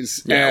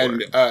movies. Yeah,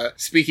 and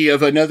speaking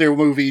of another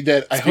movie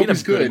that I hope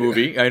is good,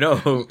 movie I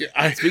know.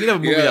 Speaking of a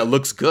movie that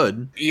looks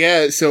good,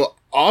 yeah. So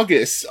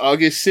August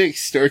 6th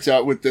starts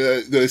out with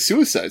the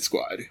Suicide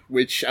Squad,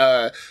 which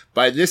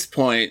by this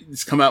point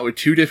it's come out with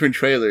 2 different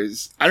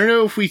trailers. I don't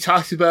know if we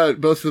talked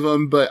about both of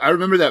them, but I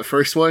remember that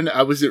first one.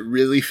 I wasn't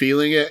really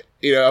feeling it.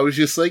 I was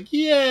just like,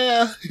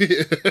 yeah.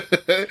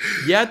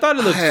 Yeah, I thought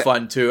it looked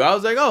fun too. I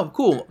was like, oh,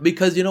 cool.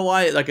 Because you know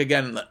why?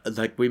 Again,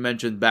 like we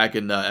mentioned back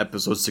in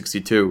episode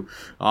 62,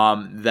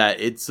 that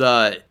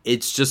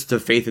it's just the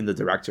faith in the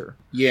director.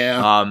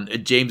 Yeah.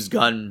 James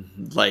Gunn,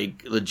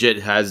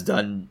 legit has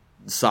done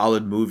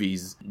solid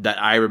movies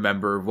that I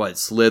remember.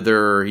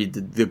 Slither, he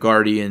did the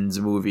Guardians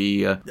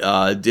movie.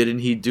 Didn't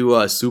he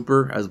do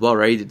Super as well,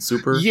 right? He did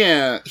Super?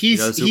 Yeah.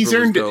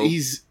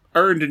 He's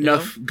earned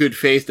enough good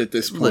faith at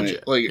this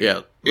point.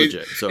 Legit.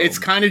 Legit. So it's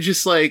kind of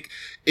just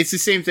it's the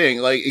same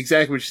thing.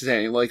 Exactly what you're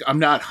saying. I'm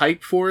not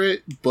hyped for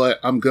it, but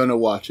I'm gonna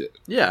watch it.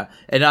 Yeah.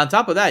 And on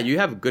top of that, you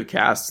have a good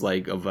cast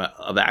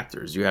of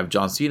actors. You have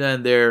John Cena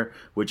in there,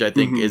 which I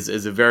think is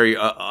a very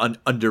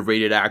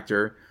underrated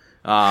actor.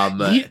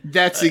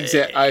 That's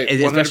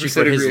exactly, especially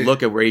for his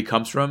look at where he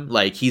comes from.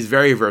 He's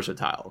very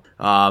versatile.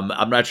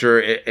 I'm not sure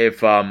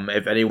if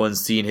anyone's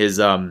seen his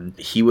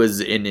he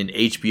was in an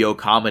HBO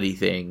comedy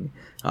thing.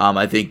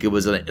 I think it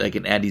was an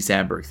Andy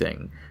Samberg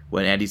thing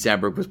when Andy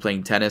Samberg was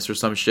playing tennis or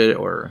some shit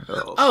or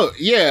one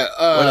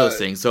of those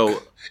things.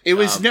 So it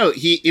was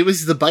it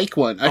was the bike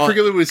one. I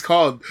forget what it was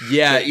called.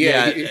 Yeah.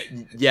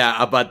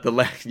 About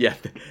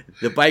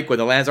the bike one,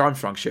 the Lance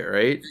Armstrong shit,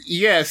 right?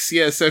 Yes.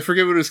 I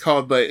forget what it was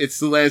called, but it's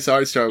the Lance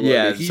Armstrong one.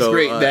 Yeah, he's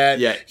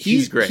great.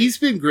 He's great. He's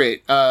been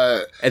great.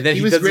 And then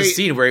he does this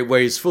scene where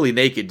he's fully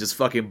naked, just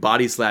fucking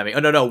body slamming. Oh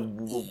no,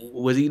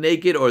 was he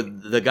naked or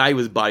the guy who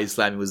was body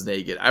slamming was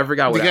naked? I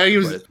forgot what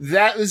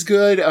that was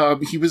good.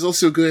 He was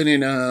also good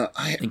in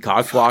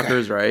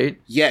Cockblockers,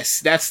 right? Yes,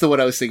 that's the one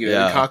I was thinking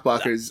of.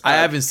 Cockblockers. I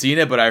haven't seen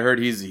it, but I heard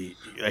he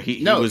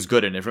was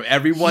good in it. From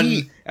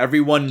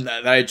everyone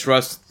that I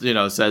trust,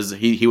 says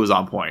he was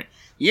on point.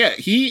 Yeah,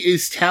 he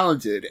is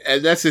talented,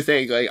 and that's the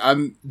thing.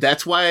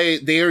 That's why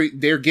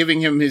they're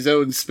giving him his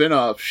own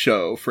spin-off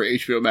show for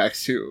HBO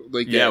Max too.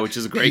 Which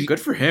is great. Good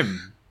for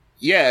him.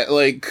 Yeah,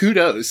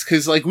 kudos,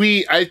 because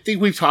I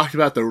think we've talked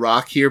about The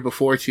Rock here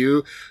before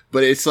too,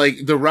 but it's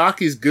The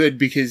Rock is good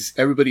because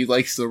everybody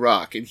likes The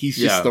Rock, and he's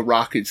just The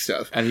Rock and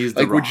stuff. And he's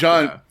The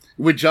Rock,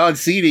 with John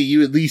Cena,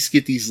 you at least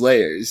get these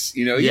layers.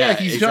 He's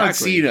exactly. John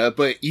Cena,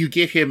 but you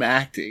get him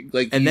acting.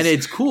 And then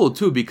it's cool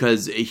too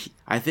because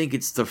I think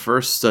it's the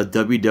first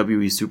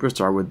WWE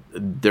superstar with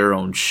their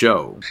own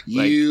show.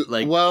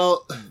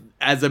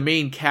 As a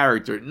main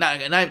character,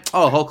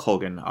 Hulk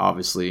Hogan,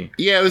 obviously.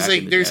 Yeah, it was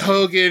there's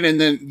Hogan and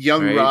then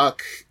Young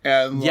Rock,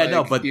 and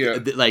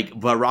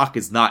but Rock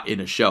is not in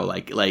a show.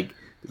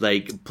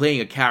 Like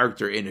playing a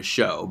character in a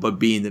show, but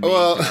being the main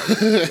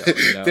character in the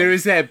show, there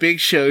was that Big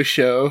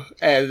Show,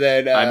 and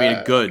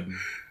then good.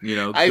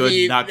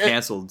 not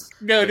canceled.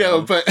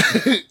 No, but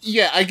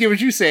yeah, I get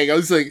what you're saying. I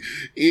was like,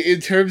 in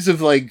terms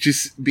of like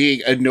just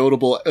being a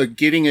notable,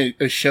 getting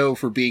a show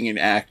for being an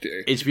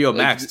actor. HBO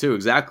Max too,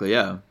 exactly.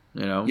 Yeah,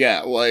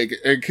 Yeah, like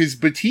because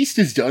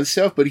Batista's done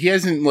stuff, but he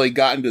hasn't like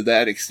gotten to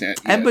that extent.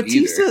 And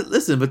Batista,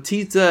 listen,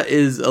 Batista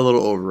is a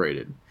little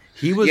overrated.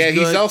 He was good.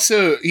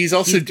 He's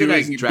also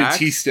doing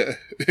Batista.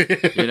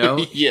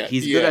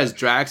 He's good as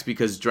Drax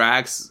because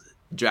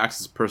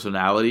Drax's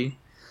personality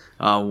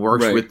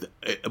works with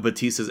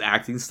Batista's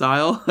acting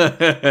style.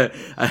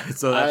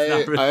 So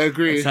I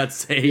agree. That's not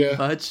saying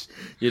much,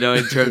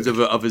 in terms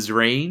of his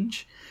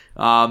range.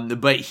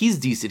 But he's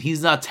decent.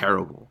 He's not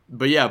terrible.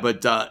 But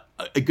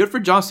good for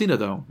John Cena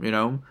though.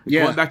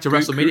 Going back to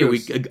WrestleMania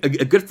week,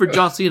 good for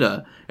John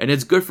Cena, and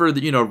it's good for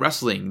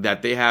wrestling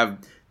that they have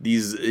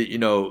these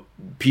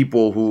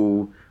people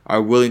who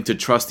are willing to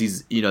trust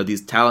these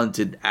these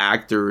talented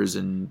actors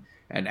and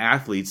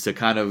athletes to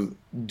kind of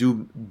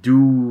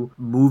do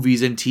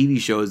movies and TV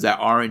shows that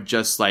aren't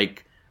just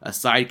like a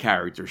side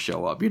character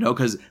show up,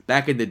 because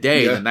back in the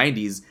day in the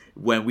 90s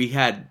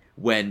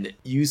when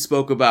you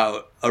spoke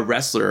about a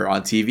wrestler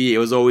on TV, it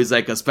was always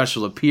like a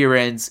special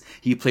appearance.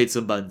 He played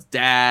someone's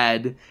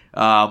dad,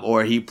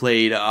 or he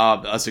played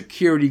a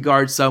security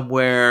guard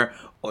somewhere,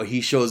 or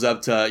he shows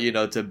up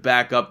to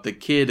back up the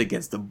kid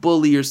against the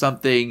bully or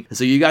something.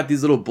 So you got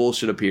these little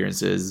bullshit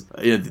appearances,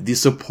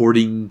 these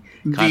supporting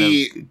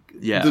the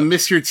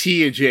Mr.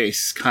 T and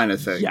Jace kind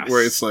of thing,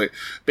 where it's like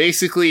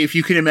basically if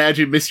you can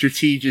imagine Mr.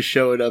 T just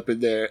showing up in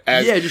there,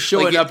 just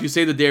showing up. You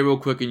say the day real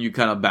quick and you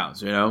kind of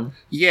bounce,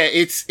 Yeah,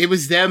 it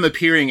was them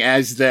appearing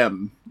as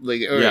them,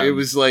 it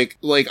was like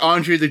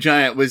Andre the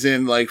Giant was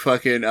in like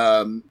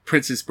fucking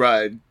Princess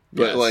Bride.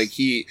 But like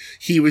he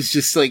was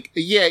just like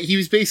he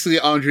was basically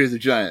Andre the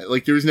Giant.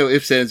 Like there was no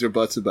ifs, ands, or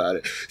buts about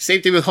it.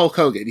 Same thing with Hulk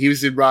Hogan. He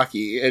was in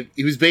Rocky, and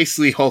he was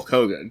basically Hulk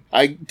Hogan.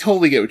 I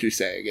totally get what you're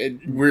saying,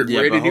 and we're in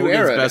a new Hogan's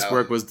era. Best now.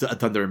 Work was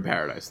Thunder in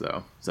Paradise,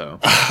 though. So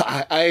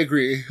I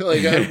agree.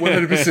 Like I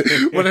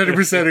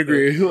 100%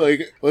 agree.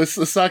 Like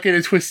let's not get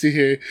it twisted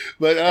here.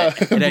 But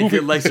and I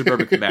did like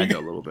Suburban Commando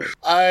a little bit.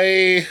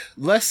 I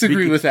less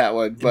agree with that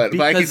one, but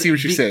I can see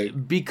what you're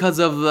saying because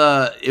of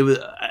it was.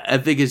 I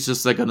think it's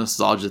just like a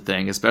nostalgia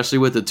thing, especially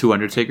with the two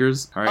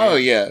Undertakers. Right? Oh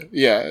yeah.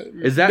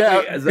 Is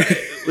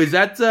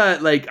that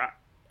like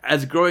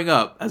as growing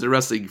up as a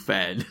wrestling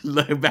fan,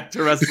 like back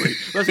to wrestling,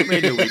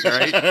 WrestleMania week,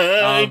 right?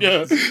 I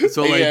know.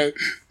 So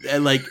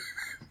and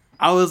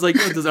I was like,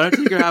 does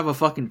Undertaker have a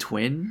fucking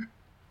twin?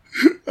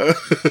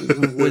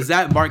 Was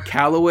that Mark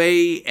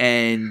Calloway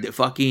and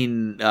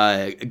fucking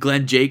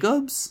Glenn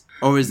Jacobs,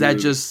 or is that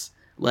just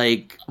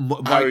like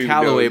Mark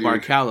Calloway?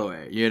 Because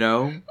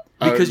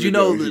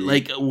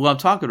like what I'm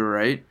talking about,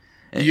 right?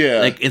 Yeah.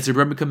 Like in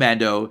Suburban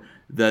Commando,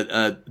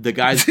 the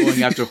guy's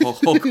going after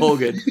Hulk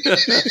Hogan.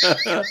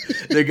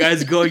 The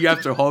guy's going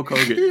after Hulk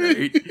Hogan,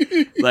 right?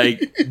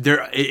 Like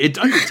it's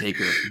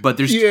Undertaker, but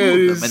there's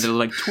two of them, and they're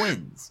like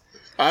twins.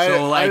 I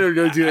don't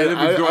know, dude.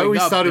 I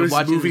always thought it was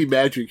movie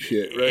magic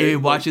shit, right?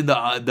 Watching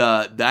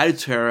the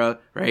Attitude Era,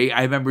 right?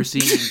 I remember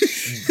seeing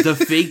the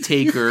fake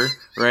Taker,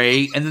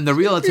 right? And then the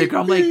real Undertaker.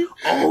 I'm like,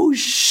 oh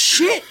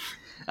shit!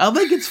 I'm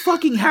like, it's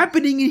fucking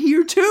happening in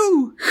here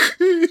too,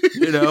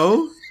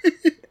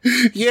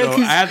 Yeah,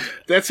 so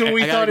that's when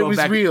we thought it was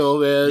real,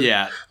 man.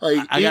 Yeah,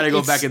 I gotta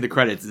go back in the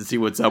credits and see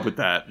what's up with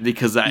that,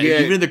 because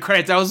even in the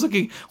credits, I was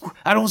looking.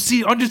 I don't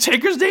see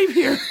Undertaker's name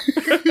here.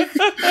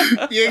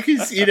 Yeah,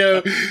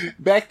 because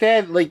back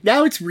then, like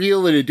now it's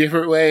real in a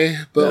different way,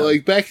 but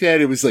like back then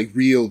it was like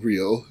real.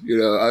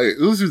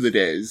 Those were the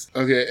days.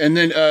 Okay, and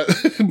then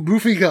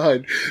moving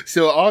on.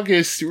 So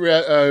August,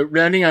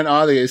 rounding on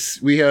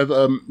August, we have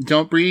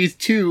Don't Breathe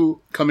 2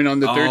 coming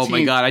on the 13th. Oh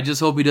my god! I just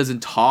hope he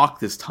doesn't talk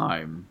this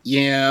time.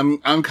 Yeah,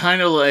 I'm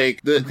kind of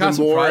like the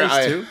more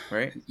too,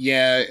 right?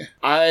 Yeah,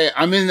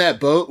 I'm in that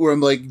boat where I'm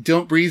like,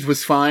 Don't Breathe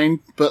was fine,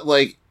 but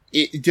like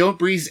Don't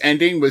Breathe's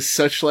ending was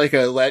such like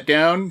a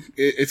letdown.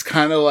 It's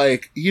kind of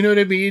like, you know what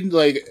I mean?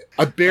 Like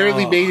I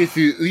barely made it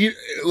through.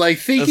 Like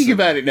thinking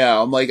about it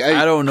now, I'm like,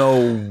 I don't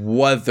know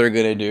what they're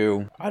gonna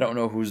do. I don't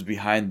know who's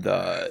behind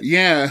the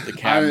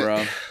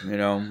camera.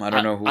 I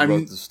don't know who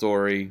wrote the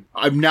story.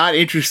 I'm not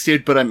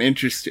interested, but I'm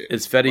interested.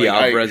 Is Fede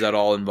Alvarez at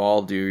all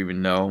involved? Do you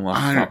even know?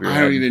 I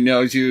don't even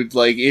know, dude.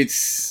 Like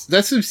that's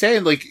what I'm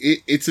saying. Like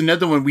it's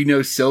another one we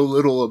know so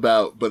little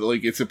about, but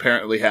like it's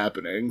apparently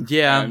happening.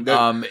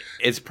 Yeah.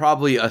 It's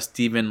probably a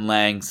Stephen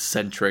Lang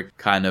centric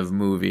kind of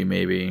movie,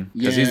 maybe,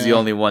 because he's the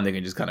only one that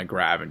can just kind of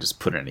grab and just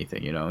put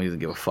anything. He doesn't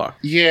give a fuck.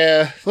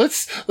 Yeah,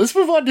 let's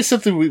move on to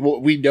something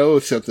we know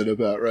something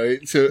about,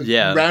 right? So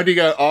rounding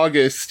out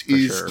August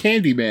is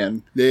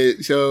Candyman.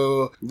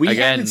 So we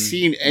haven't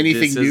seen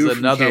anything new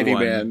from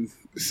Candyman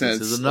since.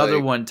 This is another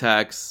one,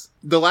 Tex.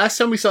 the last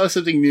time we saw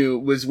something new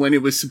was when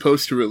it was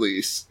supposed to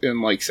release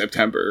in like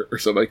September or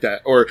something like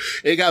that, or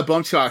it got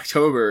bumped to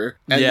October,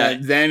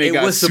 and then it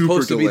was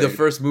supposed to delayed. be the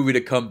first movie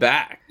to come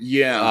back.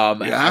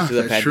 After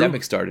the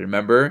pandemic started,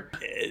 remember?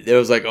 It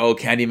was like, oh,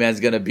 Candyman's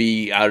gonna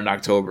be out in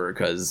October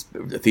because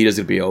the theater's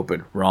gonna be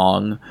open.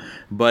 Wrong.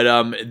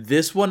 But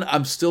this one,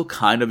 I'm still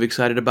kind of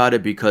excited about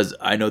it because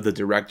I know the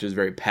director is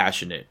very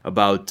passionate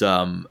about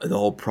the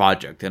whole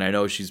project, and I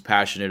know she's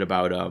passionate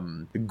about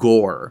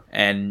gore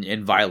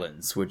and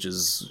violence, which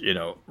is, you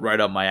know, right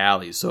up my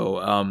alley.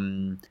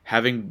 So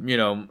having, you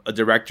know, a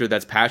director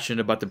that's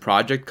passionate about the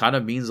project kind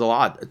of means a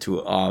lot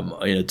to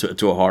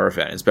to a horror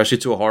fan, especially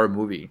to a horror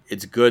movie.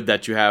 It's good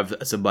that you have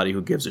somebody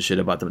who gives a shit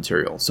about the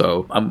material.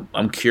 So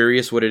I'm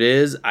curious what it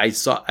is. I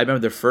remember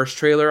the first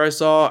trailer I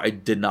saw, I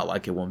did not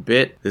like it one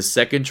bit. The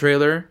second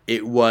trailer,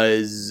 it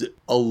was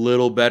a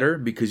little better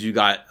because you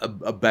got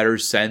a better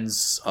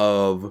sense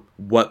of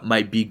what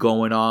might be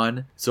going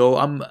on.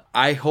 So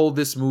I hold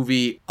this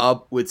movie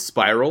up with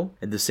Spiral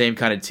in the same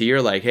kind of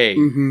tier. Like, hey,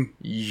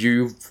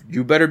 you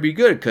better be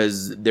good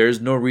because there's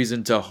no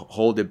reason to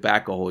hold it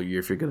back a whole year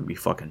if you're gonna be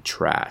fucking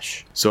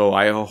trash. So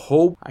I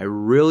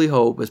really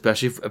hope,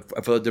 especially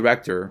for the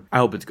director, I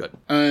hope it's good.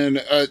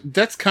 And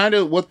that's kind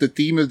of what the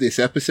theme of this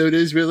episode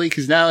is, really,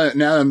 because now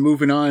I'm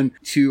moving on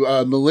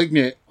to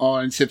Malignant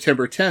on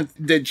September 10th.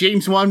 The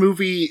James Wan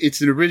movie,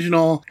 it's an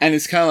original, and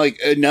it's kind of like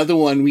another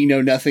one we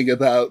know nothing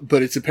about,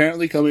 but it's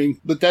apparently coming.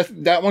 But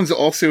that one's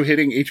also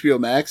hitting HBO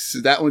Max,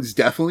 so that one's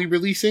definitely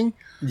releasing.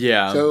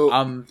 Yeah. So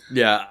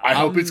I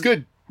hope it's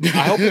good.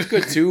 I hope it's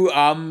good too.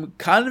 I'm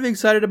kind of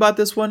excited about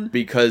this one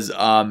because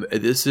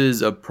this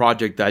is a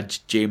project that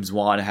James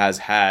Wan has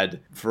had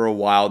for a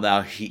while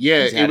now.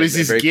 It was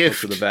his gift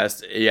for the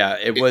best. Yeah,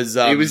 it was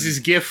his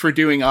gift for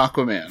doing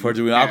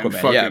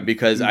Aquaman.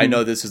 Because I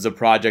know this is a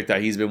project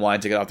that he's been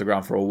wanting to get off the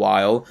ground for a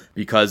while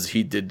because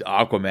he did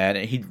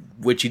Aquaman and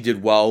which he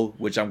did well,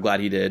 which I'm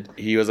glad he did.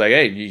 He was like,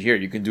 hey, here,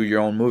 you can do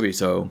your own movie.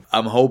 So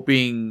I'm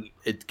hoping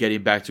it's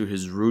getting back to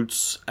his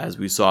roots as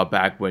we saw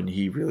back when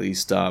he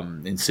released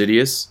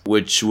Insidious,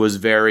 which was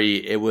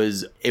it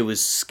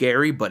was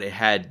scary, but it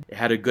had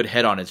a good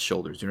head on its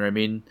shoulders. You know what I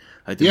mean?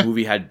 Like the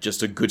movie had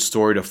just a good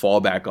story to fall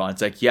back on.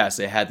 It's like, yes,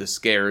 it had the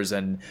scares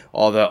and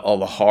all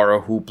the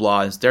horror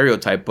hoopla and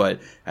stereotype, but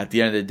at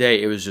the end of the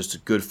day, it was just a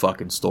good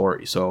fucking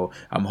story. So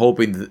I'm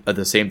hoping that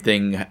the same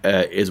thing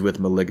is with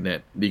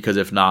Malignant, because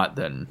if not,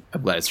 then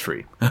I'm glad it's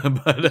free.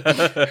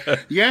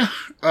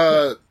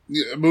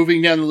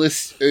 Moving down the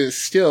list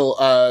still,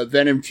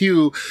 Venom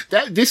 2.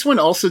 This one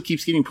also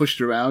keeps getting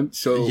pushed around.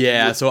 So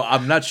so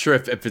I'm not sure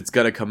if it's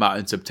gonna come out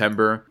in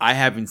September. I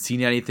haven't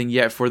seen anything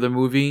yet for the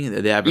movie.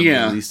 They haven't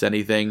released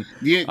anything.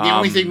 The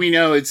only thing we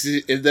know is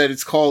that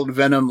it's called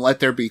Venom: Let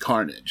There Be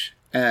Carnage,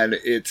 and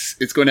it's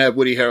going to have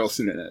Woody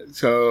Harrelson in it.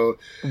 So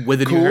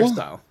with a new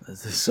hairstyle.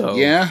 So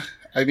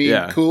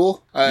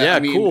cool.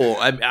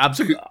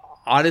 Cool.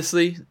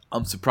 Honestly,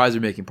 I'm surprised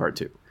they're making part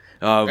 2.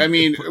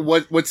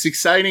 What's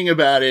exciting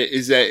about it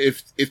is that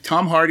if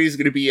Tom Hardy is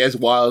going to be as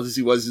wild as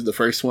he was in the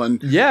first one,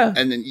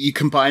 and then you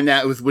combine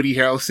that with Woody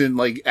Harrelson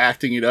like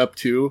acting it up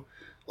too,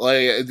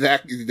 like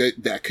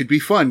that could be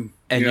fun.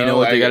 And you know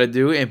what they got to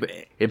do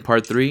in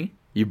part 3?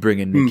 You bring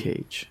in Nick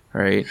Cage,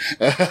 right?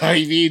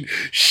 I mean,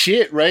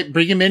 shit, right?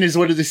 Bring him in as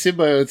one of the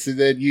symbiotes, and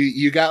then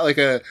you got like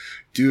a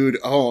dude.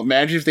 Oh,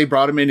 imagine if they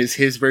brought him in as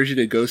his version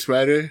of Ghost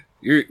Rider.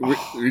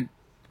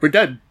 We're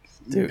done.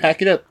 Dude.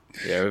 Pack it up.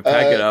 Yeah, we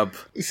pack it up.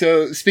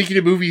 So, speaking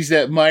of movies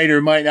that might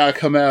or might not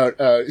come out,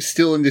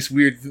 still in this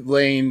weird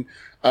lane.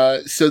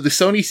 So the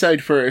Sony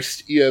side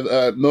first, you have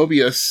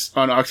Mobius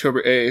on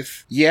October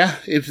 8th. Yeah,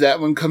 if that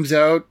one comes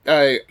out,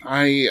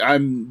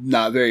 I'm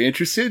not very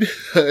interested.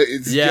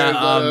 It's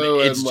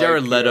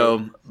Jared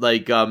Leto.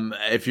 Like,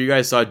 if you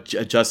guys saw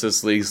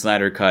Justice League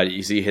Snyder Cut,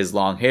 you see his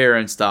long hair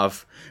and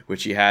stuff,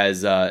 which he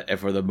has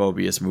for the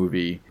Mobius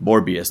movie.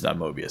 Morbius, not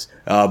Mobius.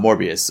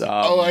 Morbius.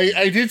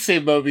 I did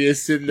say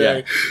Mobius, didn't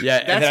I?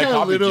 Yeah, that's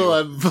how little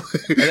and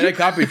then I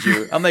copied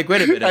you. I'm like,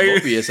 wait a minute,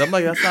 Mobius. I'm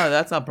like,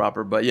 that's not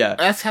proper, but yeah.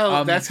 That's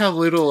how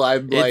little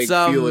I'm like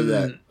feeling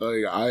that.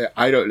 Like,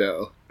 I don't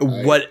know.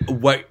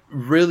 What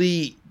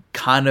really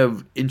kind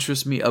of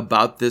interests me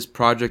about this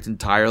project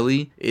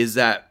entirely is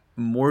that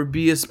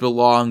Morbius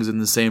belongs in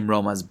the same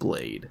realm as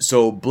Blade.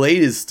 So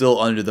Blade is still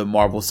under the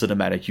Marvel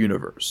Cinematic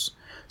Universe.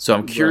 So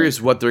I'm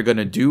curious what they're going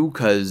to do,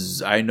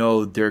 because I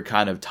know they're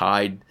kind of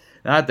tied,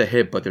 not at the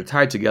hip, but they're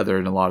tied together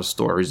in a lot of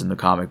stories in the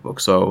comic book.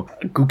 So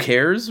who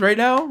cares right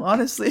now,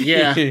 honestly?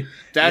 Yeah,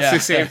 that's the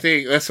same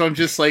thing. That's why I'm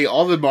just like,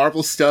 all the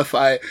Marvel stuff,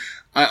 I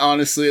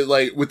honestly,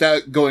 like,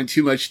 without going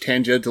too much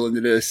tangential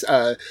into this,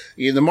 the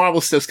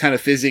Marvel stuff's kind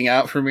of fizzing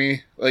out for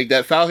me. Like,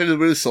 that Falcon and the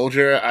Winter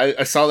Soldier,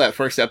 I saw that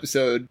first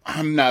episode.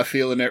 I'm not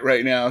feeling it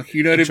right now.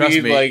 You know what I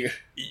mean? Like,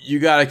 you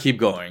gotta keep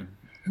going.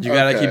 You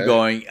gotta keep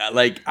going.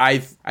 Like, I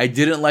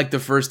didn't like the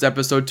first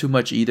episode too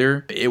much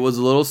either. It was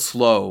a little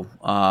slow.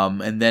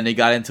 And then it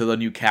got into the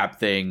new Cap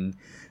thing.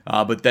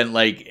 but then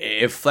like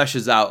it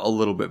fleshes out a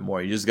little bit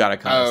more. You just gotta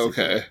kind of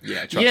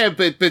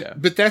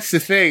but that's the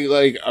thing.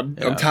 Like I'm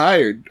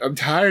tired. I'm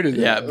tired of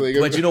that. Yeah, like,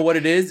 but you know what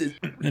it is?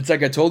 It's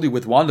like I told you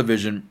with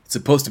WandaVision. It's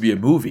supposed to be a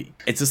movie.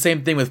 It's the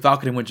same thing with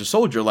Falcon and Winter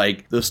Soldier.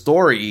 Like the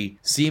story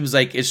seems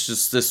like it's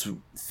just this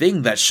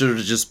thing that should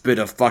have just been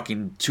a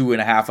fucking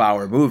 2.5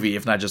 hour movie,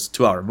 if not just a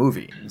 2 hour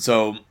movie.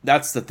 So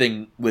that's the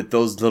thing with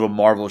those little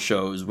Marvel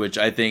shows, which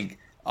I think.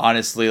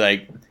 Honestly,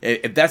 like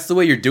if that's the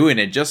way you're doing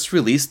it, just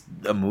release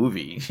a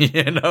movie.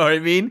 You know what I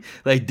mean?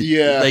 Like,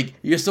 like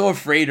you're so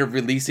afraid of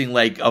releasing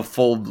like a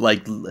full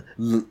length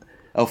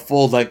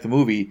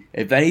movie.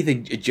 If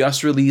anything,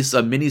 just release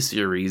a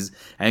miniseries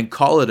and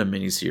call it a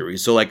miniseries.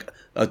 So like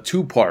a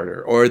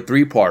 2-parter or a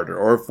 3-parter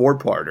or a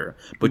 4-parter,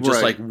 but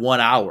just like 1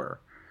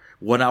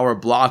 hour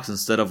blocks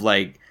instead of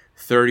like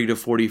 30 to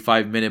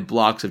 45 minute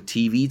blocks of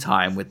TV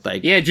time with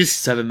like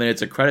just 7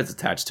 minutes of credits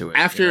attached to it.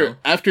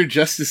 After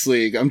Justice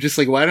League, I'm just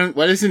like, why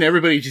doesn't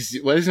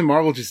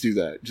Marvel just do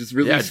that? Just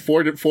release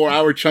 4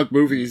 hour chunk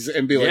movies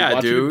and be like,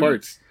 watch the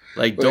parts.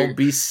 Like, don't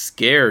be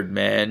scared,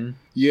 man.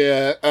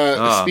 Yeah.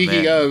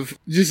 Speaking of,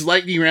 just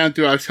lightning round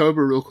through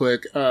October real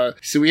quick.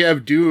 So we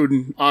have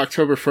Dune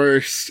October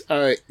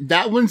 1st.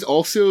 That one's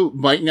also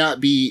might not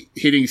be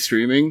hitting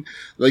streaming.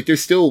 Like they're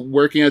still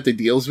working out the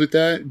deals with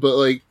that, but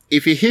like,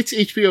 if it hits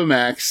HBO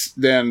Max,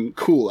 then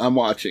cool, I'm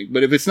watching.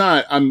 But if it's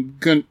not, I'm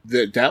not going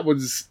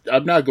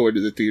to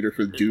the theater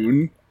for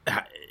Dune.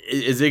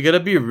 Is it gonna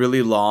be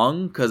really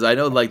long? Because I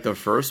know, like the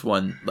first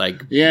one,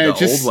 like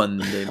old one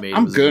they made.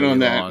 I'm was good really on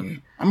that.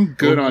 Long. I'm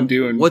good on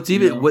Dune. What's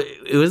even?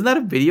 Wasn't that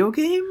a video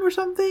game or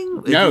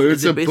something? No,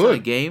 it's a based book. On a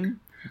game.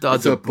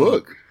 It's a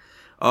book.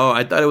 Oh,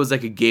 I thought it was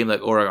like a game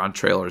like Oregon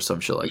Trail or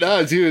some shit like that.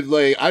 No, dude,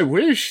 like, I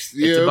wish.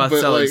 It's about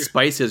selling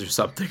spices or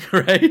something,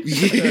 right?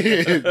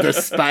 Yeah, the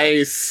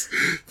spice.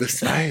 The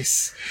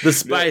spice. The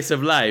spice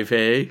of life,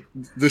 hey?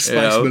 The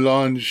spice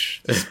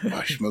melange. The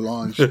spice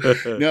melange.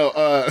 No,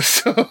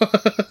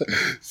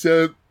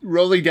 so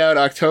rolling down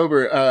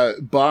October,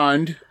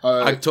 Bond.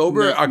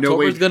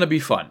 October's going to be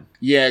fun.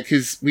 Yeah,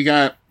 because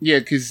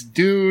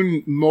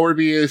Dune,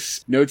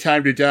 Morbius, No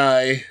Time to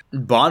Die.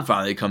 Bond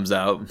finally comes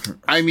out.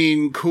 I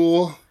mean,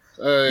 cool.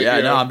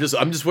 I'm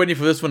just waiting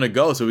for this one to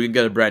go so we can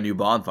get a brand new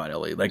Bond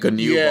finally, like a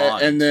new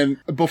Bond. And then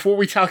before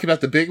we talk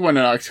about the big one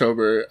in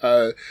October,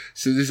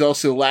 so there's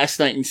also Last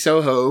Night in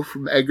Soho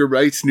from Edgar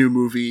Wright's new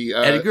movie.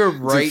 Edgar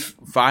Wright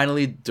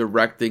finally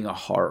directing a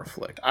horror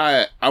flick.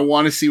 I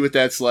want to see what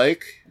that's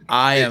like.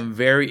 I am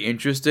very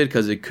interested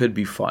because it could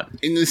be fun.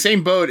 In the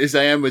same boat as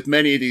I am with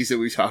many of these that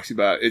we talked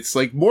about, it's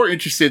like more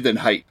interested than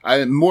hype.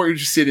 I'm more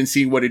interested in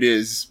seeing what it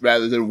is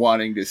rather than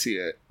wanting to see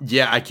it.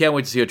 Yeah, I can't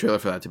wait to see a trailer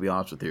for that, to be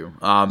honest with you.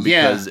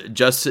 Because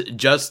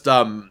just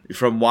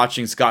from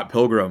watching Scott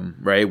Pilgrim,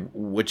 right,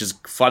 which is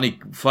funny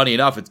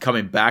enough, it's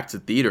coming back to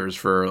theaters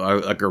for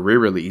like a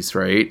re-release,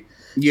 right?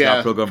 Yeah,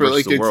 Scott Pilgrim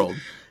versus the World.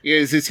 Yeah,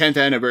 it's his 10th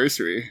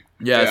anniversary.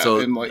 Yeah,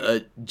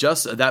 so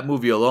just that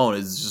movie alone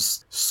is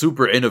just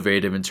super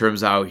innovative in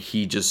terms of how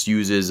he just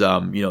uses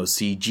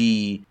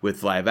CG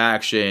with live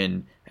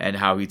action and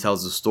how he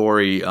tells the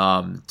story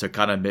to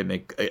kind of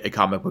mimic a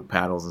comic book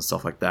panels and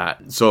stuff like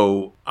that.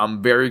 So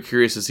I'm very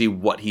curious to see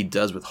what he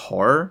does with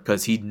horror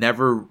because he's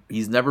never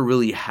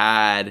really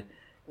had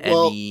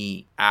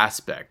any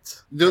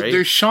aspect. Right?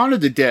 There's Shaun of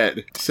the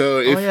Dead.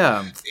 So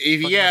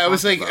I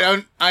was like,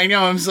 I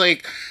know, I was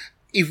like.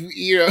 I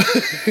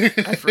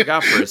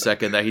forgot for a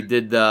second that he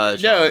did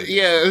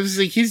it was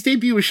like his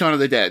debut was Shaun of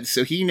the Dead,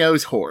 so he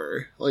knows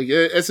horror. Like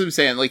that's what I'm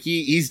saying. Like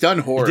he's done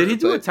horror. Did he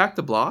do Attack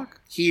the Block?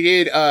 He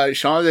did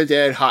Shaun of the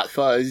Dead, Hot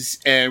Fuzz,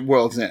 and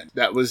World's End.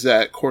 That was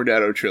that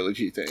Cornetto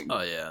trilogy thing.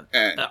 Oh yeah,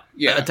 and,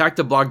 Attack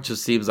the Block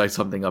just seems like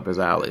something up his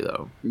alley,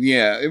 though.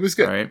 Yeah, it was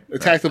good. Right?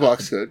 Attack the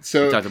Block's good.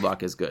 So Attack the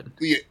Block is good.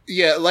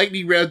 Yeah,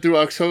 lightning round through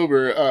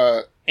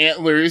October.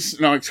 Antlers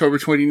on October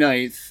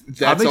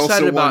 29th. I'm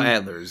excited about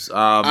Antlers.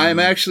 I'm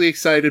actually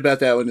excited about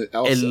that one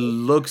also. It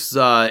looks,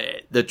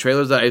 the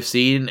trailers that I've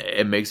seen,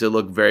 it makes it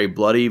look very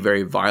bloody,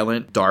 very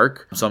violent,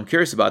 dark. So I'm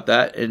curious about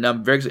that, and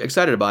I'm very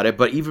excited about it.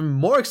 But even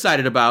more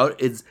excited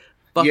about is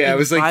fucking it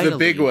was like the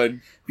big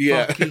one.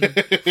 Yeah.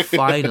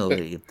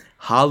 Finally.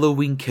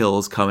 Halloween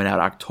Kills coming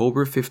out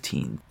October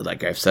 15th.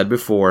 Like I've said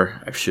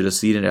before, I should have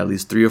seen it at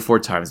least 3 or 4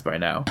 times by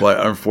now. But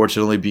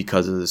unfortunately,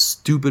 because of this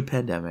stupid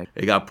pandemic,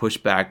 it got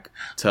pushed back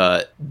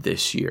to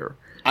this year.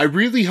 I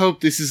really hope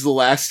this is the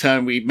last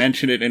time we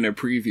mention it in a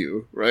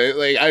preview, right?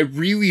 Like, I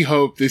really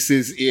hope this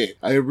is it.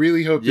 I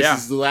really hope this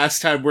is the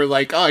last time we're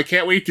like, oh, I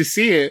can't wait to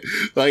see it.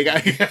 Like,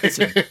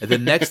 Listen, the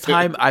next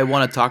time I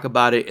want to talk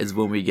about it is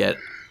when we get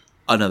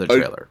another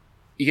trailer.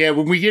 Yeah,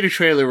 when we get a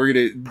trailer, we're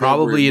gonna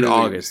probably in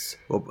August.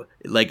 Well,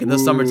 like in the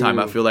summertime,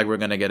 I feel like we're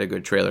gonna get a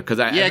good trailer because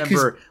I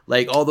remember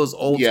like all those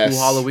old school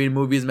Halloween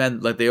movies, man.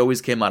 Like they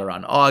always came out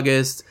around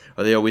August,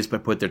 or they always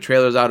put their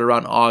trailers out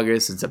around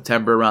August and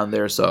September around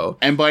there. So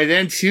and by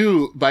then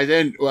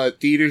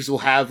theaters will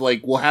have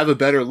a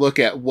better look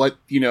at what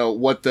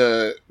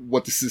the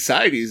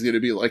society is gonna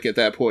be like at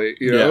that point.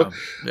 You know,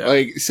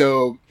 like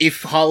so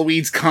if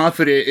Halloween's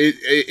confident,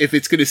 if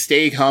it's gonna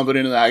stay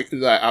confident in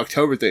that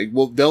October thing,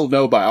 well, they'll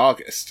know by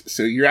August.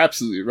 So you're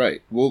absolutely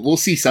right. We'll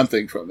see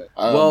something from it.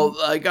 Well,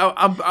 like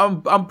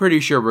I'm pretty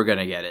sure we're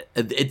gonna get it.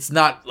 It's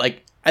not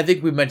like I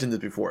think we mentioned this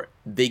before.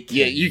 They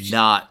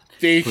cannot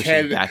push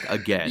it back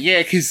again.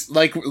 Yeah, because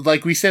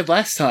like we said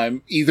last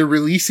time, either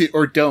release it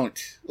or don't.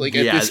 Like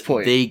at this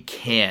point, they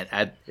can't.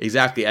 At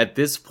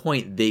this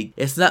point,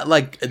 it's not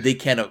like they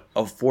can't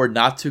afford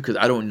not to. Because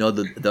I don't know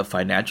the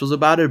financials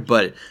about it,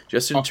 but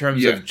just in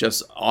terms of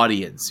just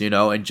audience,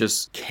 and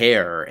just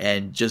care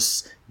and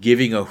just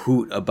giving a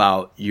hoot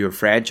about your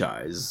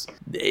franchise,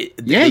 they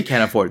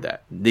can't afford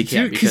that. They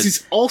can't because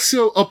it's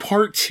also a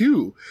part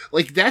 2.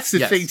 Like that's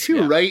the thing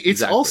too, right?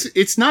 It's also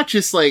it's not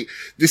just like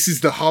this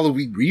is the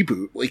Halloween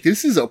reboot. Like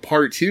this is a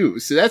part 2,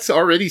 so that's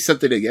already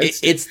something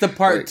against. It's the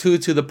part 2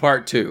 to the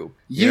part 2.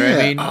 You know what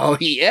I mean? Oh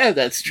yeah,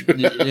 that's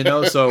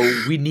true. So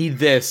we need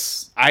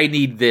this. I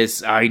need this.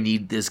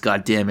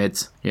 God damn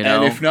it!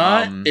 And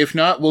if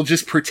not, we'll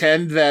just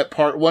pretend that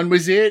part 1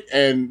 was it,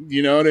 and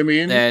you know what I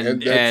mean.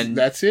 And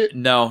that's it.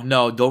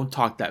 No, don't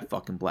talk that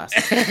fucking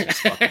blasphemy.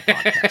 Fucking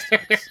podcast.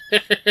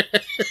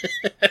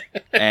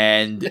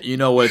 And you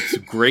know what's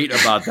great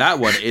about that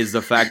one is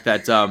the fact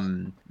that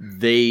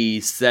they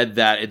said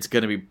that it's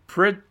gonna be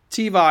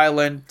pretty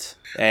violent.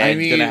 And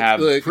gonna have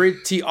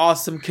pretty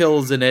awesome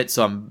kills in it,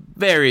 so I'm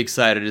very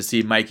excited to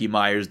see Mikey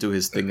Myers do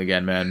his thing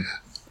again, man.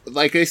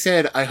 Like I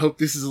said, I hope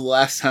this is the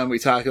last time we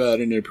talk about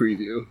it in a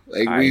preview.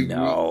 Like I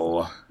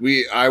know.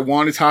 I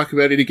want to talk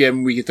about it again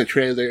when we get the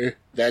trailer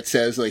that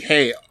says like,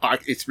 "Hey,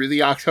 it's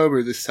really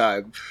October this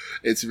time.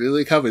 It's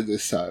really coming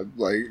this time."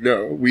 Like,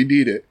 no, we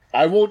need it.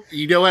 I won't.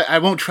 You know what? I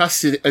won't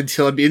trust it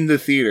until I'm in the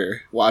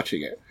theater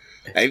watching it.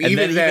 And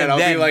even then, I'll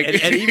be like...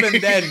 And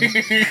even then,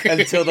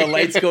 until the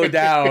lights go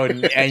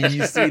down and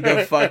you see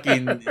the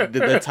fucking...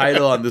 the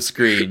title on the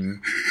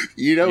screen.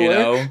 You know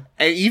what?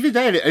 And even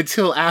then,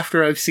 until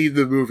after I've seen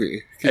the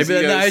movie. It's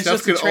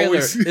just a trailer.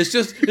 It's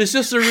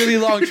just a really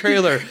long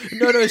trailer.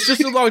 No, it's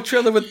just a long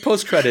trailer with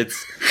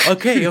post-credits.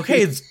 Okay,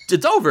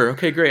 it's over.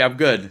 Okay, great, I'm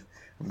good.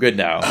 I'm good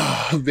now.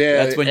 Oh, man.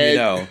 That's when you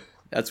know.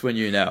 That's when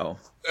you know.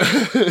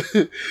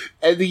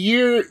 And the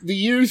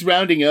year's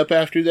rounding up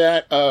after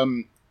that.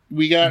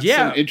 We got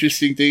some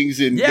interesting things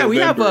in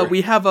November.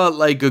 we have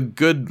a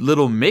good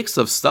little mix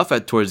of stuff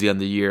towards the end of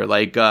the year.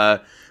 Like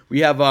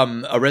we have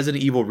a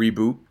Resident Evil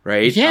reboot,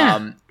 right?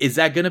 Yeah. Is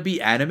that going to be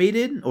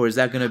animated or is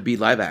that going to be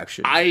live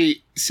action?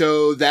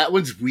 So that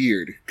one's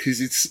weird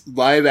because it's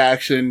live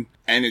action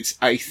and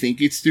I think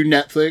it's through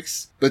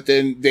Netflix, but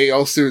then they're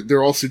also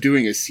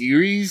doing a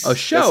series, a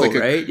show,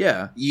 right?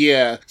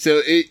 Yeah.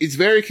 So it's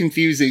very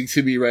confusing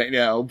to me right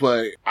now,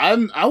 but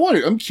I'm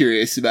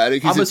curious about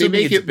it because I'm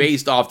assuming it's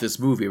based off this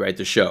movie, right?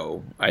 The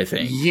show, I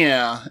think.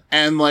 Yeah,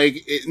 and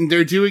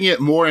they're doing it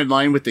more in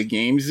line with the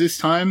games this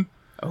time.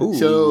 Oh,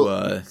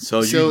 so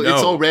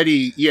it's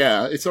already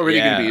going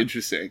to be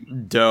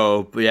interesting.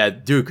 Dope, yeah,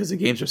 dude, because the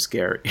games are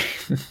scary.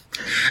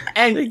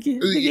 And the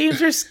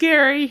games are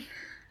scary.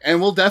 And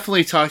we'll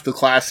definitely talk the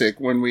classic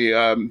when we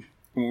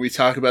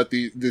talk about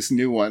this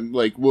new one.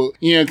 Like,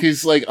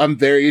 because I'm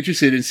very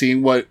interested in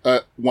seeing what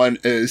one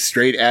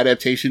straight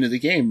adaptation of the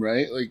game,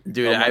 right? Like,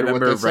 dude, I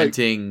remember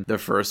renting the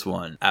first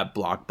one at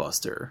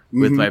Blockbuster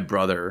with my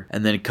brother,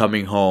 and then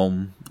coming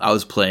home, I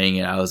was playing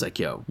it. I was like,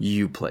 "Yo,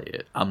 you play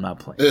it. I'm not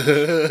playing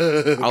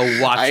it. I'll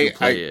watch you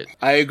play it."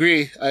 I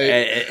agree.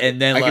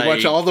 And then I can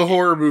watch all the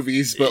horror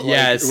movies, but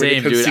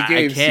same, dude.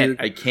 Games,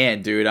 I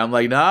can't, dude. I'm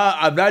like, nah,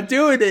 I'm not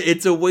doing it.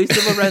 It's a waste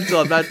of a rental.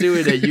 I'm not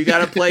doing it. You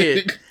gotta play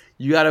it.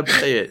 You gotta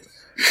play it.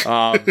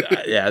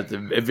 It's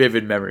a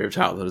vivid memory of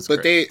childhood.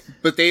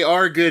 But they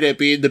are good at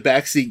being the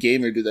backseat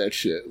gamer to that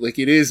shit. Like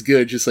it is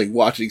good, just like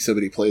watching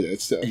somebody play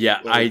that stuff. Yeah,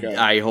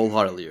 I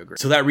wholeheartedly agree.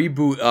 So that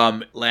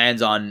reboot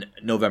lands on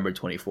November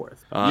 24th.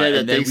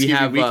 And then we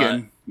have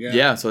weekend.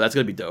 So that's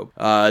gonna be dope.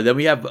 Then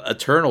we have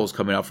Eternals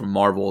coming out from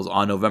Marvel's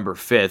on November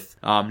 5th.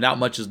 Not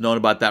much is known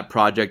about that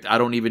project. I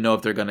don't even know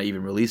if they're gonna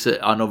even release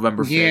it on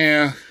November 5th.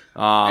 Yeah.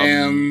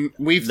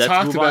 We've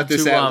talked about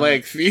this at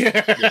length.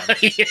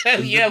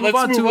 Let's move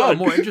on to a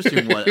more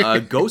interesting one.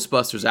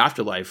 Ghostbusters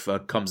Afterlife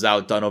comes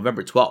out on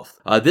November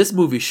 12th. This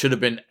movie should have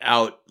been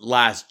out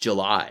last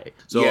July.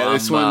 So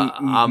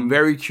I'm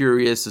very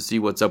curious to see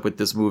what's up with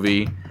this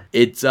movie.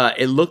 It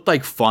looked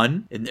like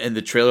fun in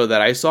the trailer that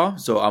I saw,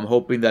 so I'm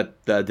hoping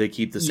that they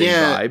keep the same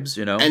vibes,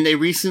 And they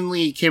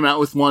recently came out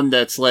with one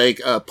that's like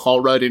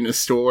Paul Rudd in a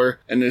store,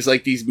 and there's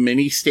like these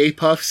mini Stay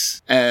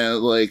Puffs,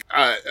 and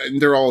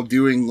they're all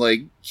doing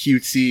like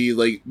cutesy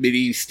like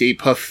mini Stay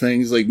Puff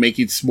things, like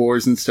making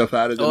s'mores and stuff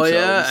out of themselves. Oh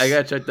yeah, I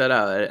gotta check that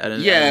out.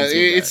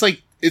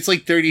 It's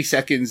like 30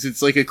 seconds.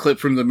 It's like a clip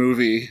from the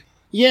movie.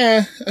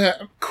 Yeah,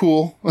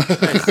 cool.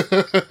 Nice.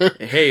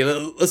 Hey,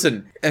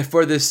 listen,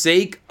 for the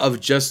sake of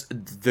just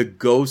the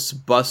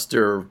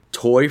Ghostbuster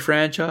toy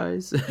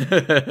franchise,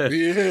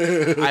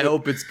 I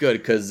hope it's good,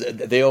 because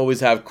they always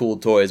have cool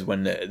toys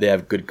when they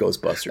have good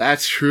Ghostbusters.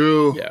 That's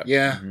true.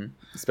 Yeah. Mm-hmm.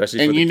 Especially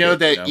and for you know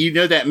kids, that you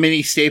know that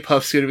mini Stay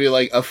Puft's gonna be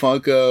like a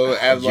Funko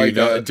and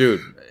like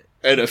dude.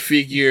 And a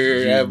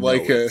figure and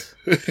like a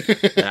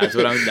that's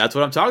what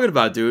I'm talking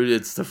about, dude.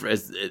 It's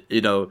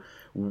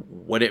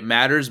when it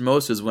matters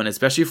most is when,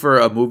 especially for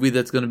a movie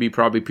that's going to be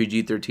probably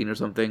PG-13 or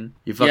something,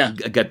 you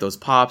fucking get those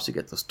pops, you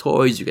get those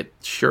toys, you get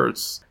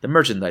shirts. The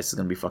merchandise is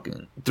going to be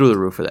fucking through the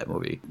roof for that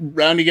movie.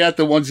 Rounding out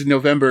the ones in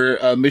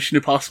November, Mission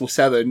Impossible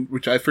 7,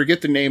 which I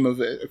forget the name of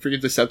it, I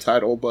forget the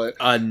subtitle, but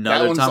another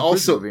that one's Tom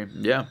also Cruise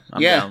movie. Yeah,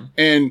 I'm down.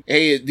 And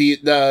hey,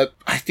 the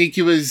I think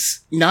it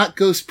was not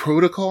Ghost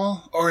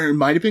Protocol, or it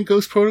might have been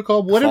Ghost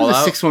Protocol. Whatever Fallout?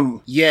 The sixth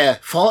one,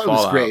 Fallout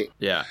was great.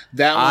 Yeah,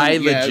 that one, I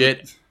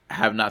legit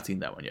have not seen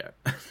that one yet.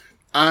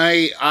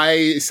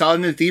 I saw it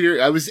in the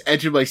theater. I was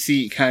edge of my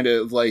seat, kind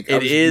of like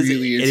it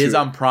is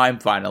on Prime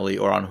finally,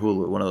 or on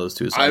Hulu, one of those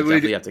two. So I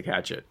definitely have to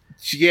catch it.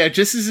 Yeah,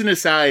 just as an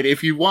aside,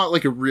 if you want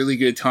like a really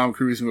good Tom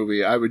Cruise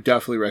movie, I would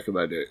definitely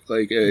recommend it.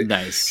 Like,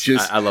 nice.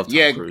 I love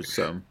Tom Cruise,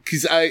 so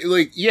because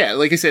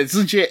like I said, it's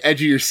legit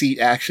edge of your seat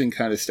action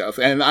kind of stuff,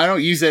 and I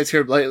don't use that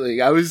term lightly.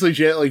 I was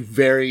legit like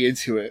very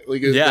into it.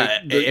 Like,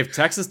 if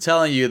Tex is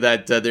telling you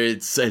that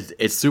it's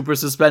super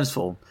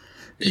suspenseful.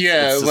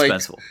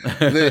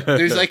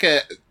 It's like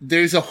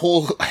there's a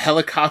whole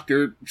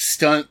helicopter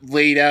stunt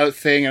laid out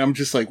thing, and I'm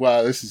just like,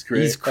 wow, this is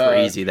great. He's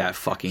crazy, that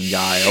fucking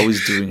guy,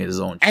 always doing his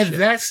own and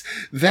shit. And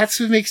that's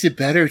what makes it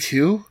better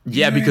too.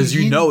 Yeah, because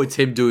you know it's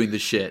him doing the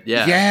shit.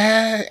 Yeah.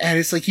 Yeah, and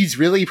it's like he's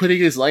really putting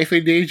his life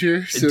in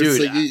danger. So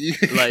dude,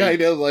 it's like,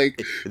 kind of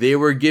like they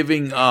were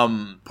giving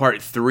part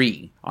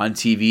 3 on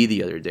TV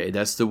the other day.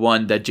 That's the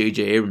one that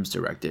J.J. Abrams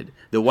directed.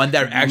 The one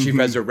that actually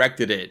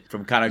resurrected it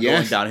from kind of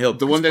going downhill.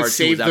 The one that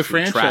saved the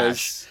franchise.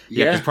 Trash.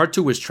 Yeah, because part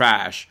 2 was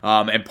trash.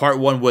 And part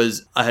 1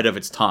 was ahead of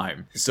its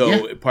time.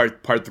 So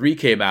part 3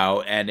 came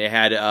out, and it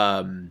had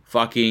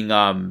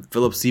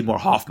Philip Seymour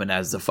Hoffman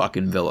as the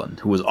fucking villain,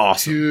 who was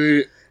awesome.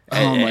 Dude.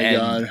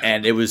 God!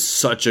 And it was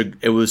such a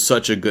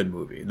good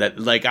movie that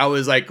like I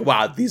was like,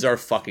 wow, these are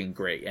fucking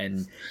great,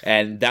 and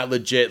that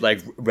legit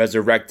like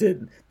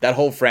resurrected that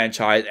whole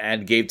franchise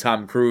and gave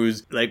Tom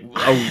Cruise like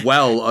a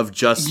well of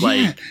just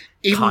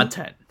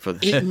content for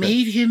the it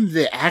made him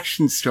the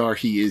action star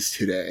he is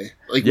today.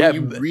 Like when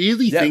you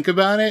really think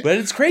about it, but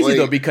it's crazy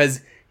though,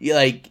 because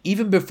like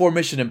even before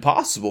Mission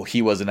Impossible,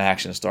 he was an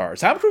action star.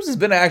 Tom Cruise has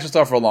been an action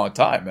star for a long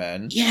time,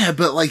 man. Yeah,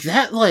 but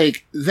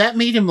that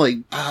made him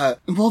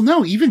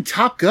even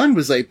Top Gun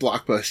was like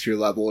blockbuster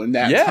level in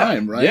that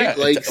time, right? Yeah,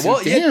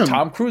 damn.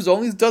 Tom Cruise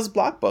only does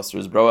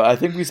blockbusters, bro. I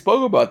think we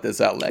spoke about this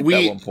at length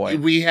at one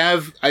point.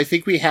 I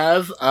think we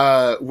have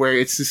where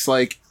it's just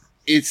like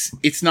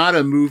it's not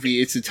a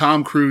movie, it's a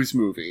Tom Cruise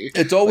movie.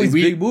 It's always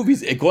big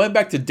movies. Going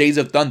back to Days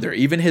of Thunder,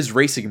 even his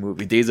racing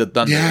movie, Days of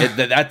Thunder,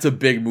 that's a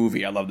big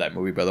movie. I love that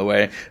movie, by the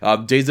way.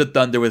 Days of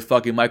Thunder with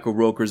fucking Michael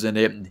Rooker's in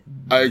it.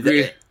 I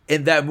agree.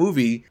 In that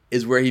movie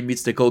is where he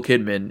meets Nicole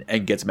Kidman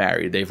and gets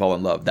married. They fall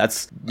in love.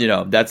 That's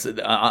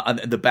on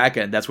the back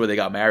end. That's where they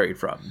got married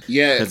from.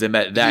 Yeah, because they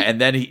met that,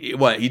 and then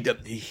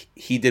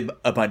he did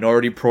a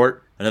Minority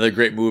Report. Another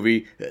great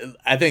movie.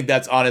 I think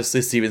that's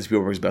honestly Steven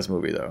Spielberg's best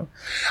movie, though.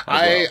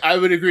 I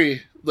would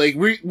agree. Like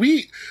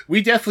we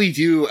definitely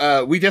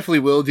do. We definitely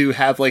will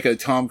have like a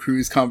Tom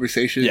Cruise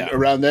conversation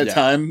around that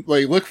time.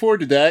 Like look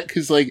forward to that,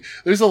 because like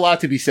there's a lot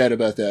to be said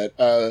about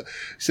that.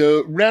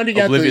 So rounding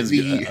out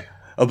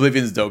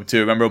Oblivion's dope too.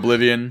 Remember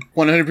Oblivion?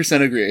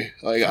 100% agree.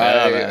 Like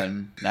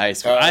man.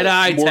 Nice.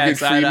 Eye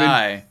Tex.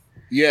 Eye.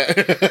 Yeah.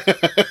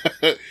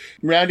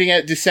 Rounding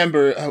out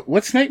December,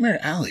 what's Nightmare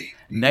Alley?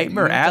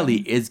 Nightmare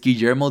Alley is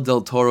Guillermo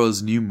del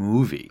Toro's new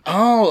movie.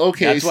 Oh,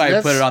 okay. That's why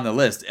I put it on the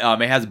list.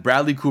 It has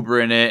Bradley Cooper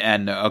in it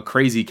and a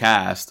crazy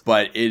cast,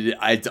 but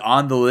it's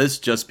on the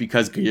list just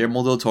because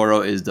Guillermo del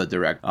Toro is the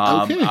director.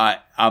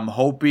 I'm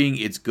hoping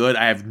it's good.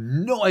 I have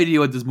no idea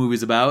what this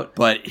movie's about,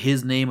 but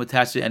his name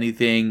attached to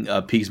anything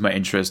piques my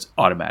interest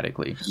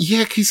automatically.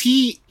 Yeah, because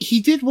he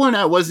did one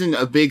I wasn't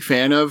a big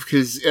fan of,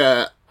 because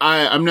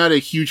I'm not a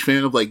huge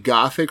fan of like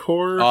gothic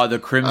horror. Oh, The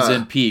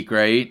Crimson Peak,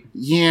 right?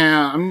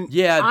 Yeah, I'm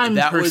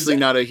personally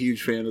not a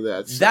huge fan of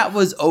that stuff. That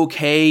was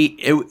okay.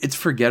 It's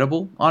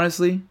forgettable,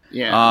 honestly.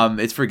 Yeah.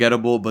 It's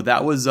forgettable, but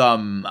that was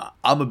I'm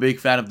a big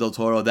fan of Del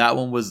Toro. That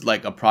one was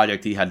like a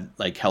project he had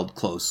like held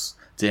close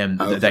to him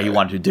that he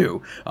wanted to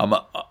do.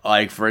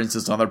 Like for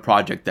instance, another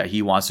project that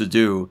he wants to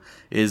do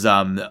is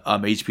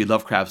H.P.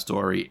 Lovecraft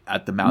story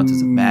At the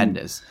Mountains of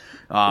Madness.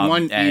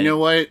 You know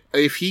what?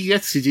 If he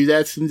gets to do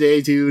that someday,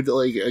 dude,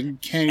 like I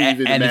can't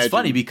even imagine. And it's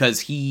funny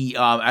because he,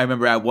 I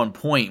remember at one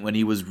point when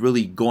he was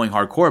really going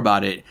hardcore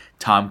about it,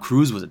 Tom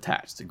Cruise was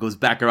attached. It goes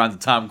back around to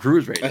Tom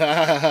Cruise right now.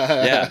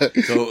 Yeah,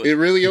 so it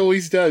really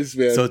always does,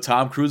 man. So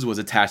Tom Cruise was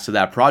attached to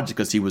that project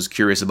because he was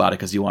curious about it,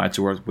 because he wanted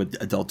to work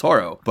with Del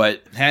Toro.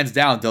 But hands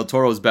down, Del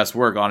Toro's best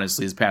work,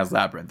 honestly, is Pan's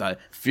Labyrinth.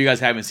 If you guys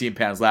haven't seen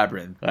Pan's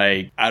Labyrinth,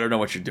 like I don't know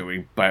what you're doing,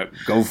 but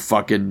go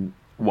fucking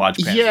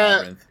watch Pan's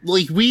Labyrinth.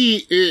 Like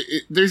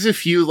there's a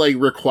few like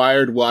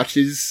required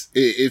watches,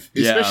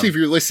 especially if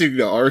you're listening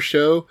to our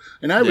show,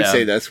 and I would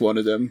say that's one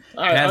of them.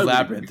 Pan's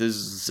Labyrinth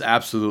is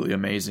absolutely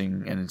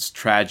amazing, and it's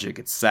tragic,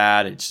 it's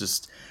sad,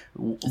 it's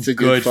a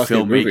good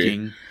filmmaking.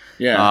 Movie.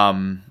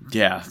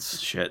 Yeah.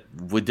 Shit.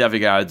 We definitely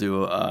gotta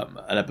do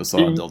an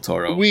episode on Del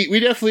Toro. We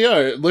definitely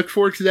are. Look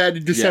forward to that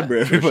in December,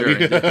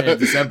 everybody. Sure. In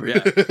December,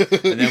 yeah.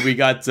 And then we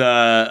got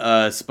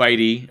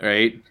Spidey,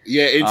 right?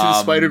 Yeah, Into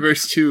the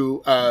Spider-Verse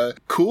 2.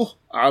 Cool.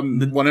 I'm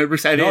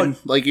 100% in.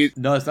 Like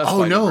no, it's not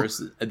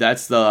Spider-Verse. No.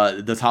 That's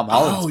the Tom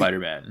Holland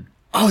Spider-Man.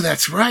 Oh,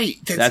 that's right.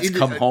 That's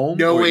Come Home.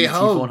 No Way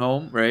Home. Phone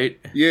Home, right?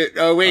 Yeah.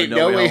 Oh wait,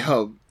 No Way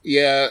Home.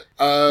 Yeah.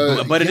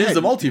 But it is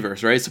the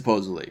multiverse, right?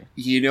 Supposedly.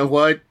 You know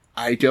what?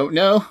 I don't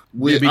know.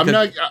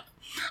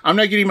 I'm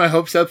not getting my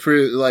hopes up for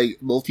like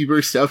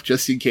multiverse stuff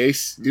just in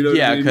case. You know?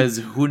 Yeah, because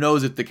who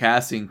knows if the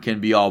casting can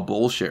be all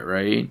bullshit,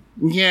 right?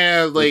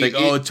 Yeah, like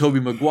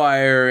Tobey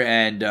Maguire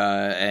and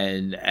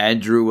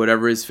Andrew,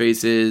 whatever his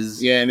face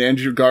is. Yeah, and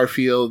Andrew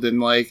Garfield and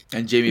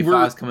Jamie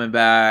Foxx coming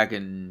back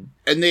and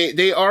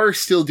they are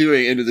still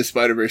doing Into the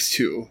Spider-Verse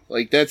 2.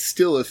 Like that's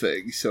still a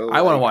thing. So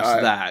I want to watch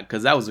that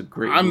because that was a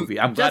great movie.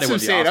 I'm glad it won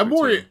the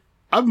Oscar too.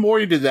 I'm more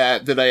into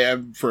that than I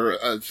am for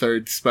a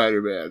third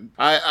Spider-Man.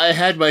 I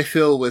had my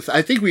fill with.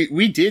 I think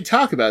we did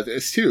talk about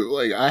this too.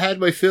 Like I had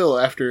my fill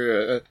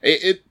after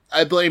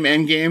I blame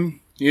Endgame,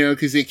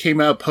 because it came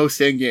out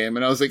post Endgame,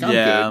 and I was like,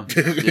 I'm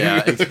good.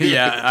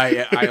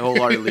 I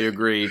wholeheartedly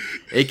agree.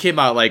 It came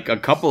out like a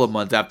couple of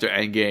months after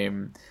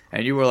Endgame.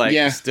 And you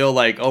were still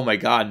like, oh my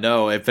god,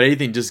 no. If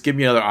anything, just give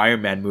me another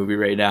Iron Man movie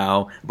right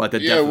now about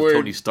the death of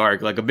Tony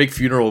Stark, like a big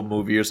funeral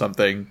movie or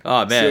something.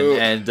 Oh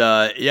man,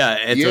 so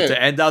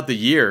to end out the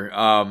year,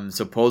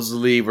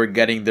 supposedly we're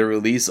getting the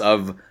release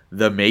of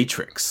The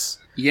Matrix.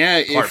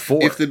 Yeah, Part 4.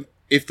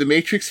 If The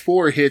Matrix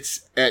 4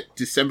 hits at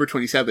December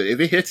 27th, if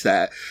it hits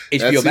that's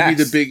HBO Max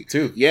be the big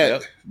too.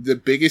 The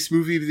biggest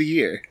movie of the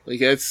year. Like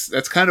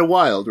that's kind of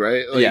wild,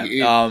 right? Like,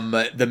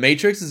 The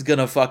Matrix is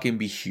gonna fucking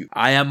be huge.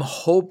 I am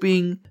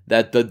hoping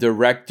that the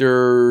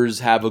directors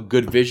have a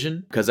good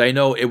vision because I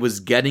know it was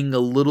getting a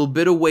little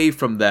bit away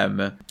from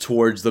them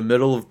towards the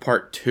middle of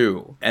Part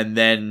 2 and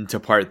then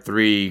to Part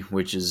 3,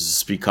 which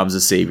becomes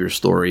a savior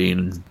story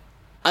and.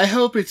 I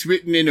hope it's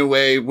written in a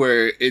way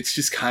where it's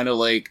just kind of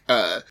like,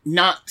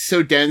 not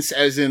so dense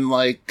as in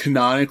like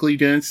canonically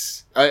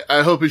dense.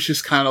 I hope it's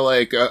just kind of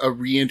like a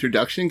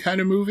reintroduction kind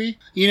of movie.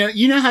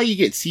 You know how you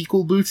get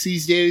sequel boots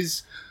these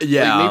days?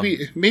 Yeah.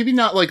 Like maybe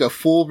not like a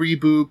full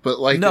reboot, but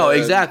like. No,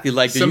 exactly.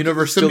 Like the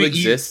universe still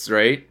exists,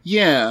 right?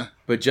 Yeah.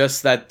 But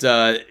just that,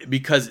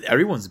 because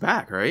everyone's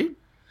back, right?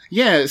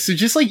 Yeah, so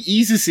just like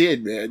ease us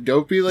in, man.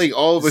 Don't be like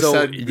all of a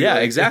sudden. Yeah,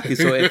 exactly.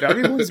 So if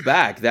everyone's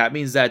back, that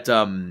means that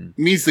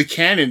means the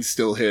canon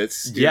still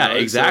hits. Yeah,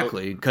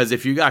 exactly. Because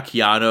if you got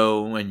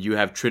Keanu and you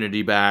have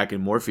Trinity back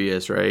and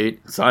Morpheus,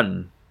 right,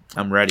 son,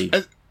 I'm ready.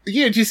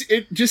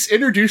 Just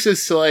introduce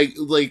us to like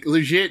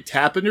legit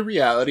tap into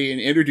reality and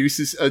introduce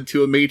us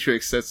to a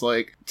Matrix that's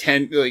like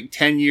 10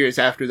 years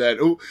after that.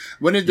 Oh,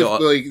 when did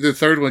the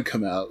third one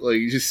come out?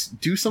 Like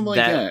just do something like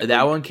that.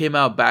 That one came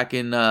out back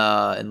in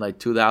like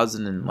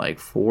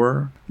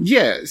 2004.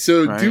 Yeah,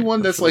 so do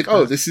one that's like,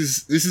 oh, this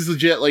is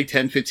legit like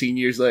 10, 15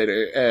 years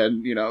later,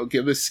 and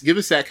give us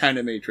that kind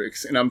of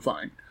Matrix, and I'm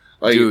fine.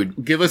 Like,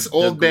 dude, give us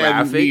old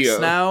man graphics Neo.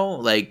 Now,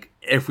 like.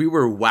 If we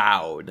were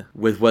wowed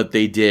with what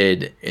they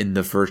did in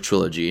the first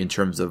trilogy in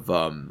terms of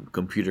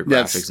computer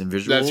graphics and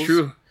visuals, that's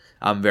true.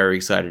 I'm very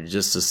excited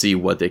just to see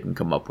what they can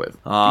come up with.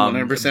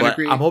 100%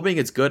 agree. I'm hoping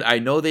it's good. I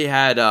know they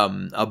had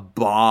a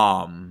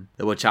bomb,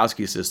 the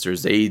Wachowski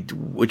sisters.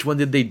 Which one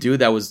did they do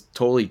that was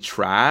totally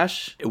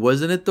trash?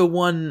 Wasn't it the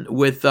one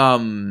with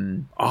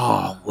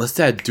what's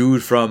that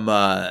dude from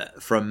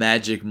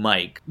Magic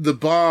Mike? The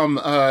bomb,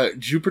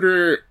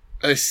 Jupiter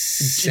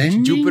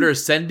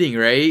Ascending,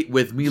 right?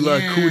 With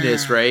Mila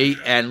Kunis, right?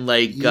 And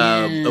like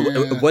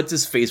what's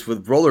his face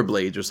with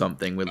rollerblades or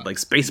something with like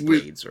space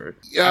blades or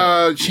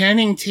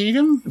Channing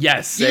Tatum?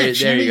 Yes, there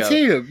Channing you go.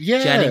 Tatum.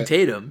 Yeah. Channing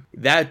Tatum.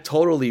 That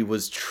totally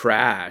was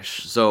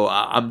trash. So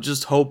I'm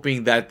just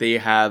hoping that they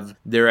have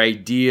their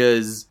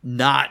ideas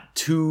not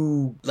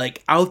too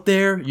like out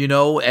there,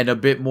 and a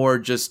bit more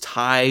just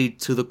tied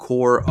to the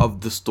core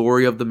of the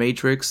story of the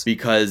Matrix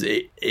because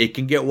it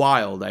can get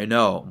wild, I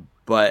know,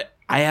 but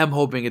I am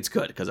hoping it's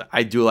good because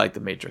I do like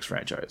the Matrix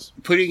franchise.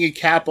 Putting a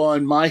cap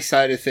on my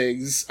side of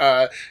things,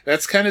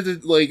 that's kind of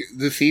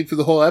the theme for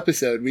the whole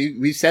episode.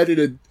 We've said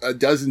it a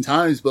dozen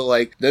times, but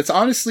like that's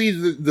honestly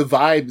the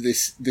vibe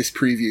this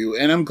preview,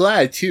 and I'm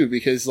glad too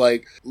because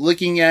like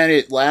looking at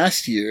it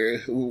last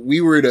year, we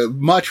were in a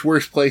much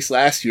worse place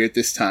last year at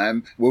this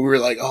time where we were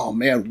like, oh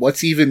man,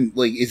 what's even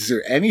like? Is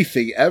there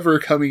anything ever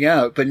coming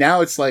out? But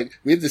now it's like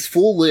we have this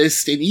full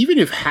list, and even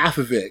if half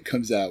of it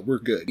comes out, we're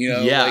good.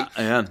 Yeah,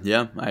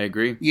 I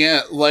agree.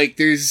 Yeah, like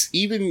there's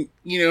even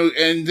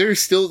and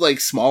there's still like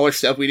smaller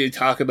stuff we didn't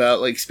talk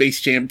about, like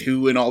Space Jam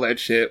 2 and all that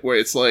shit, where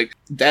it's like,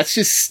 that's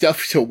just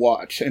stuff to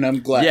watch, and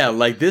I'm glad. Yeah,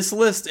 like this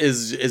list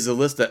is a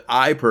list that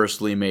I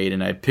personally made,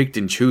 and I picked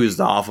and chose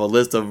off a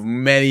list of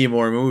many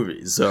more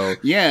movies. So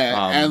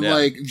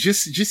like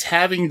just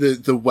having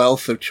the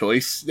wealth of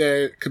choice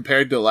there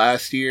compared to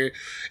last year,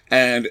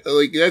 and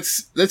like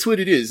that's what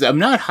it is. I'm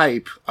not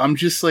hype. I'm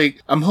just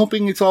like, I'm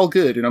hoping it's all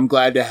good, and I'm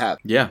glad to have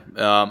it. Yeah,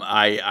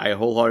 I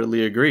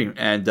wholeheartedly agree,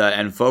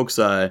 and folks,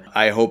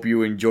 I hope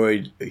you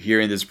enjoyed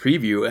hearing this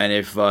preview, and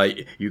if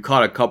you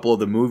caught a couple of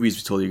the movies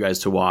we told you guys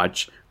to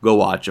watch, go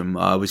watch them.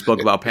 We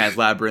spoke about Pan's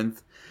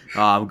Labyrinth.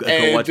 Go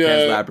watch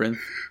Pan's Labyrinth.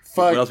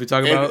 What else we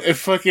talk about? And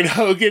fucking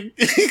Hogan.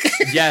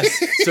 Yes,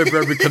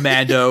 Suburban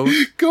Commando.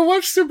 Go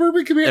watch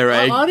Suburban Commando.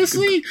 Right.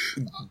 Honestly,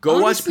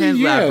 watch Pan's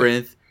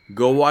Labyrinth.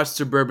 Go watch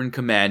Suburban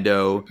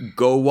Commando.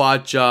 Go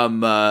watch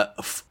Fallout,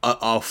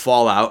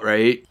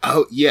 right?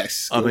 Oh,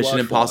 yes. Mission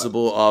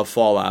Impossible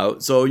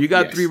Fallout. So you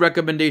got 3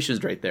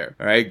 recommendations right there.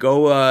 All right,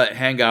 go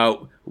hang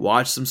out.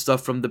 Watch some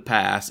stuff from the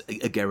past.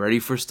 Get ready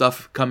for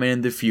stuff coming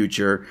in the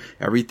future.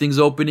 Everything's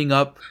opening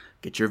up.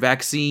 Get your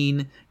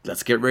vaccine.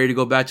 Let's get ready to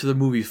go back to the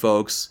movie,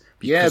 folks.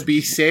 Yeah,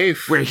 be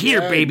safe. We're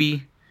here,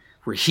 baby.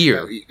 We're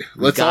here.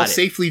 Let's all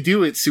safely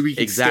do it so we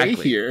can stay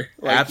here.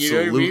 Like, Absolutely.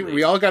 You know what I mean?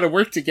 We all got to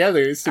work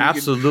together. So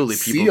Absolutely,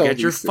 people. Get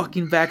your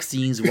fucking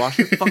vaccines. Wash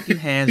your fucking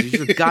hands. Use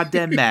your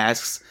goddamn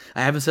masks.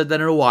 I haven't said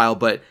that in a while,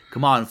 but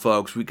come on,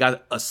 folks. We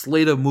got a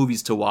slate of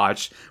movies to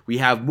watch. We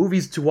have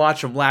movies to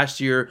watch from last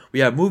year.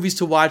 We have movies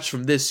to watch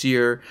from this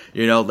year.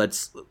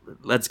 Let's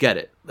get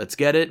it. Let's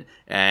get it.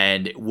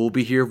 And we'll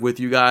be here with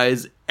you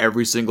guys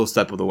every single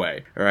step of the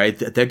way. All right.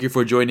 Thank you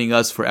for joining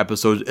us for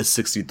episode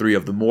 63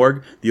 of The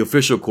Morgue, the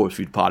official Corpse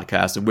Feed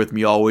podcast. And with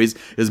me always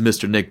is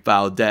Mr. Nick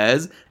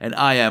Valdez. And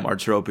I am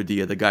Arturo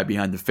Padilla, the guy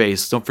behind the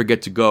face. Don't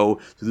forget to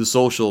go to the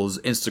socials,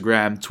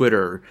 Instagram,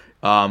 Twitter,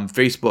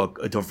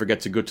 Facebook. Don't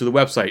forget to go to the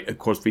website at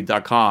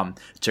CorpseFeed.com.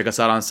 Check us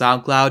out on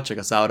SoundCloud. Check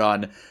us out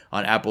on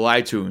Apple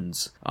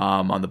iTunes,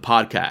 on the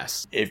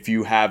podcast. If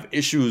you have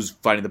issues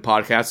finding the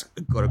podcast,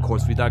 go to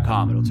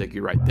CorpseFeed.com. It'll take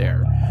you right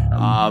there.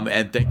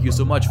 And thank you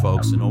so much,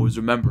 folks. And always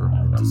remember,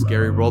 it's a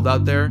scary world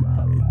out there,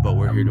 but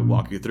we're here to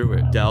walk you through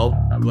it. Del,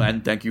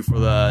 Glenn, thank you for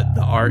the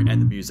art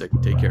and the music.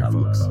 Take care,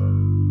 folks.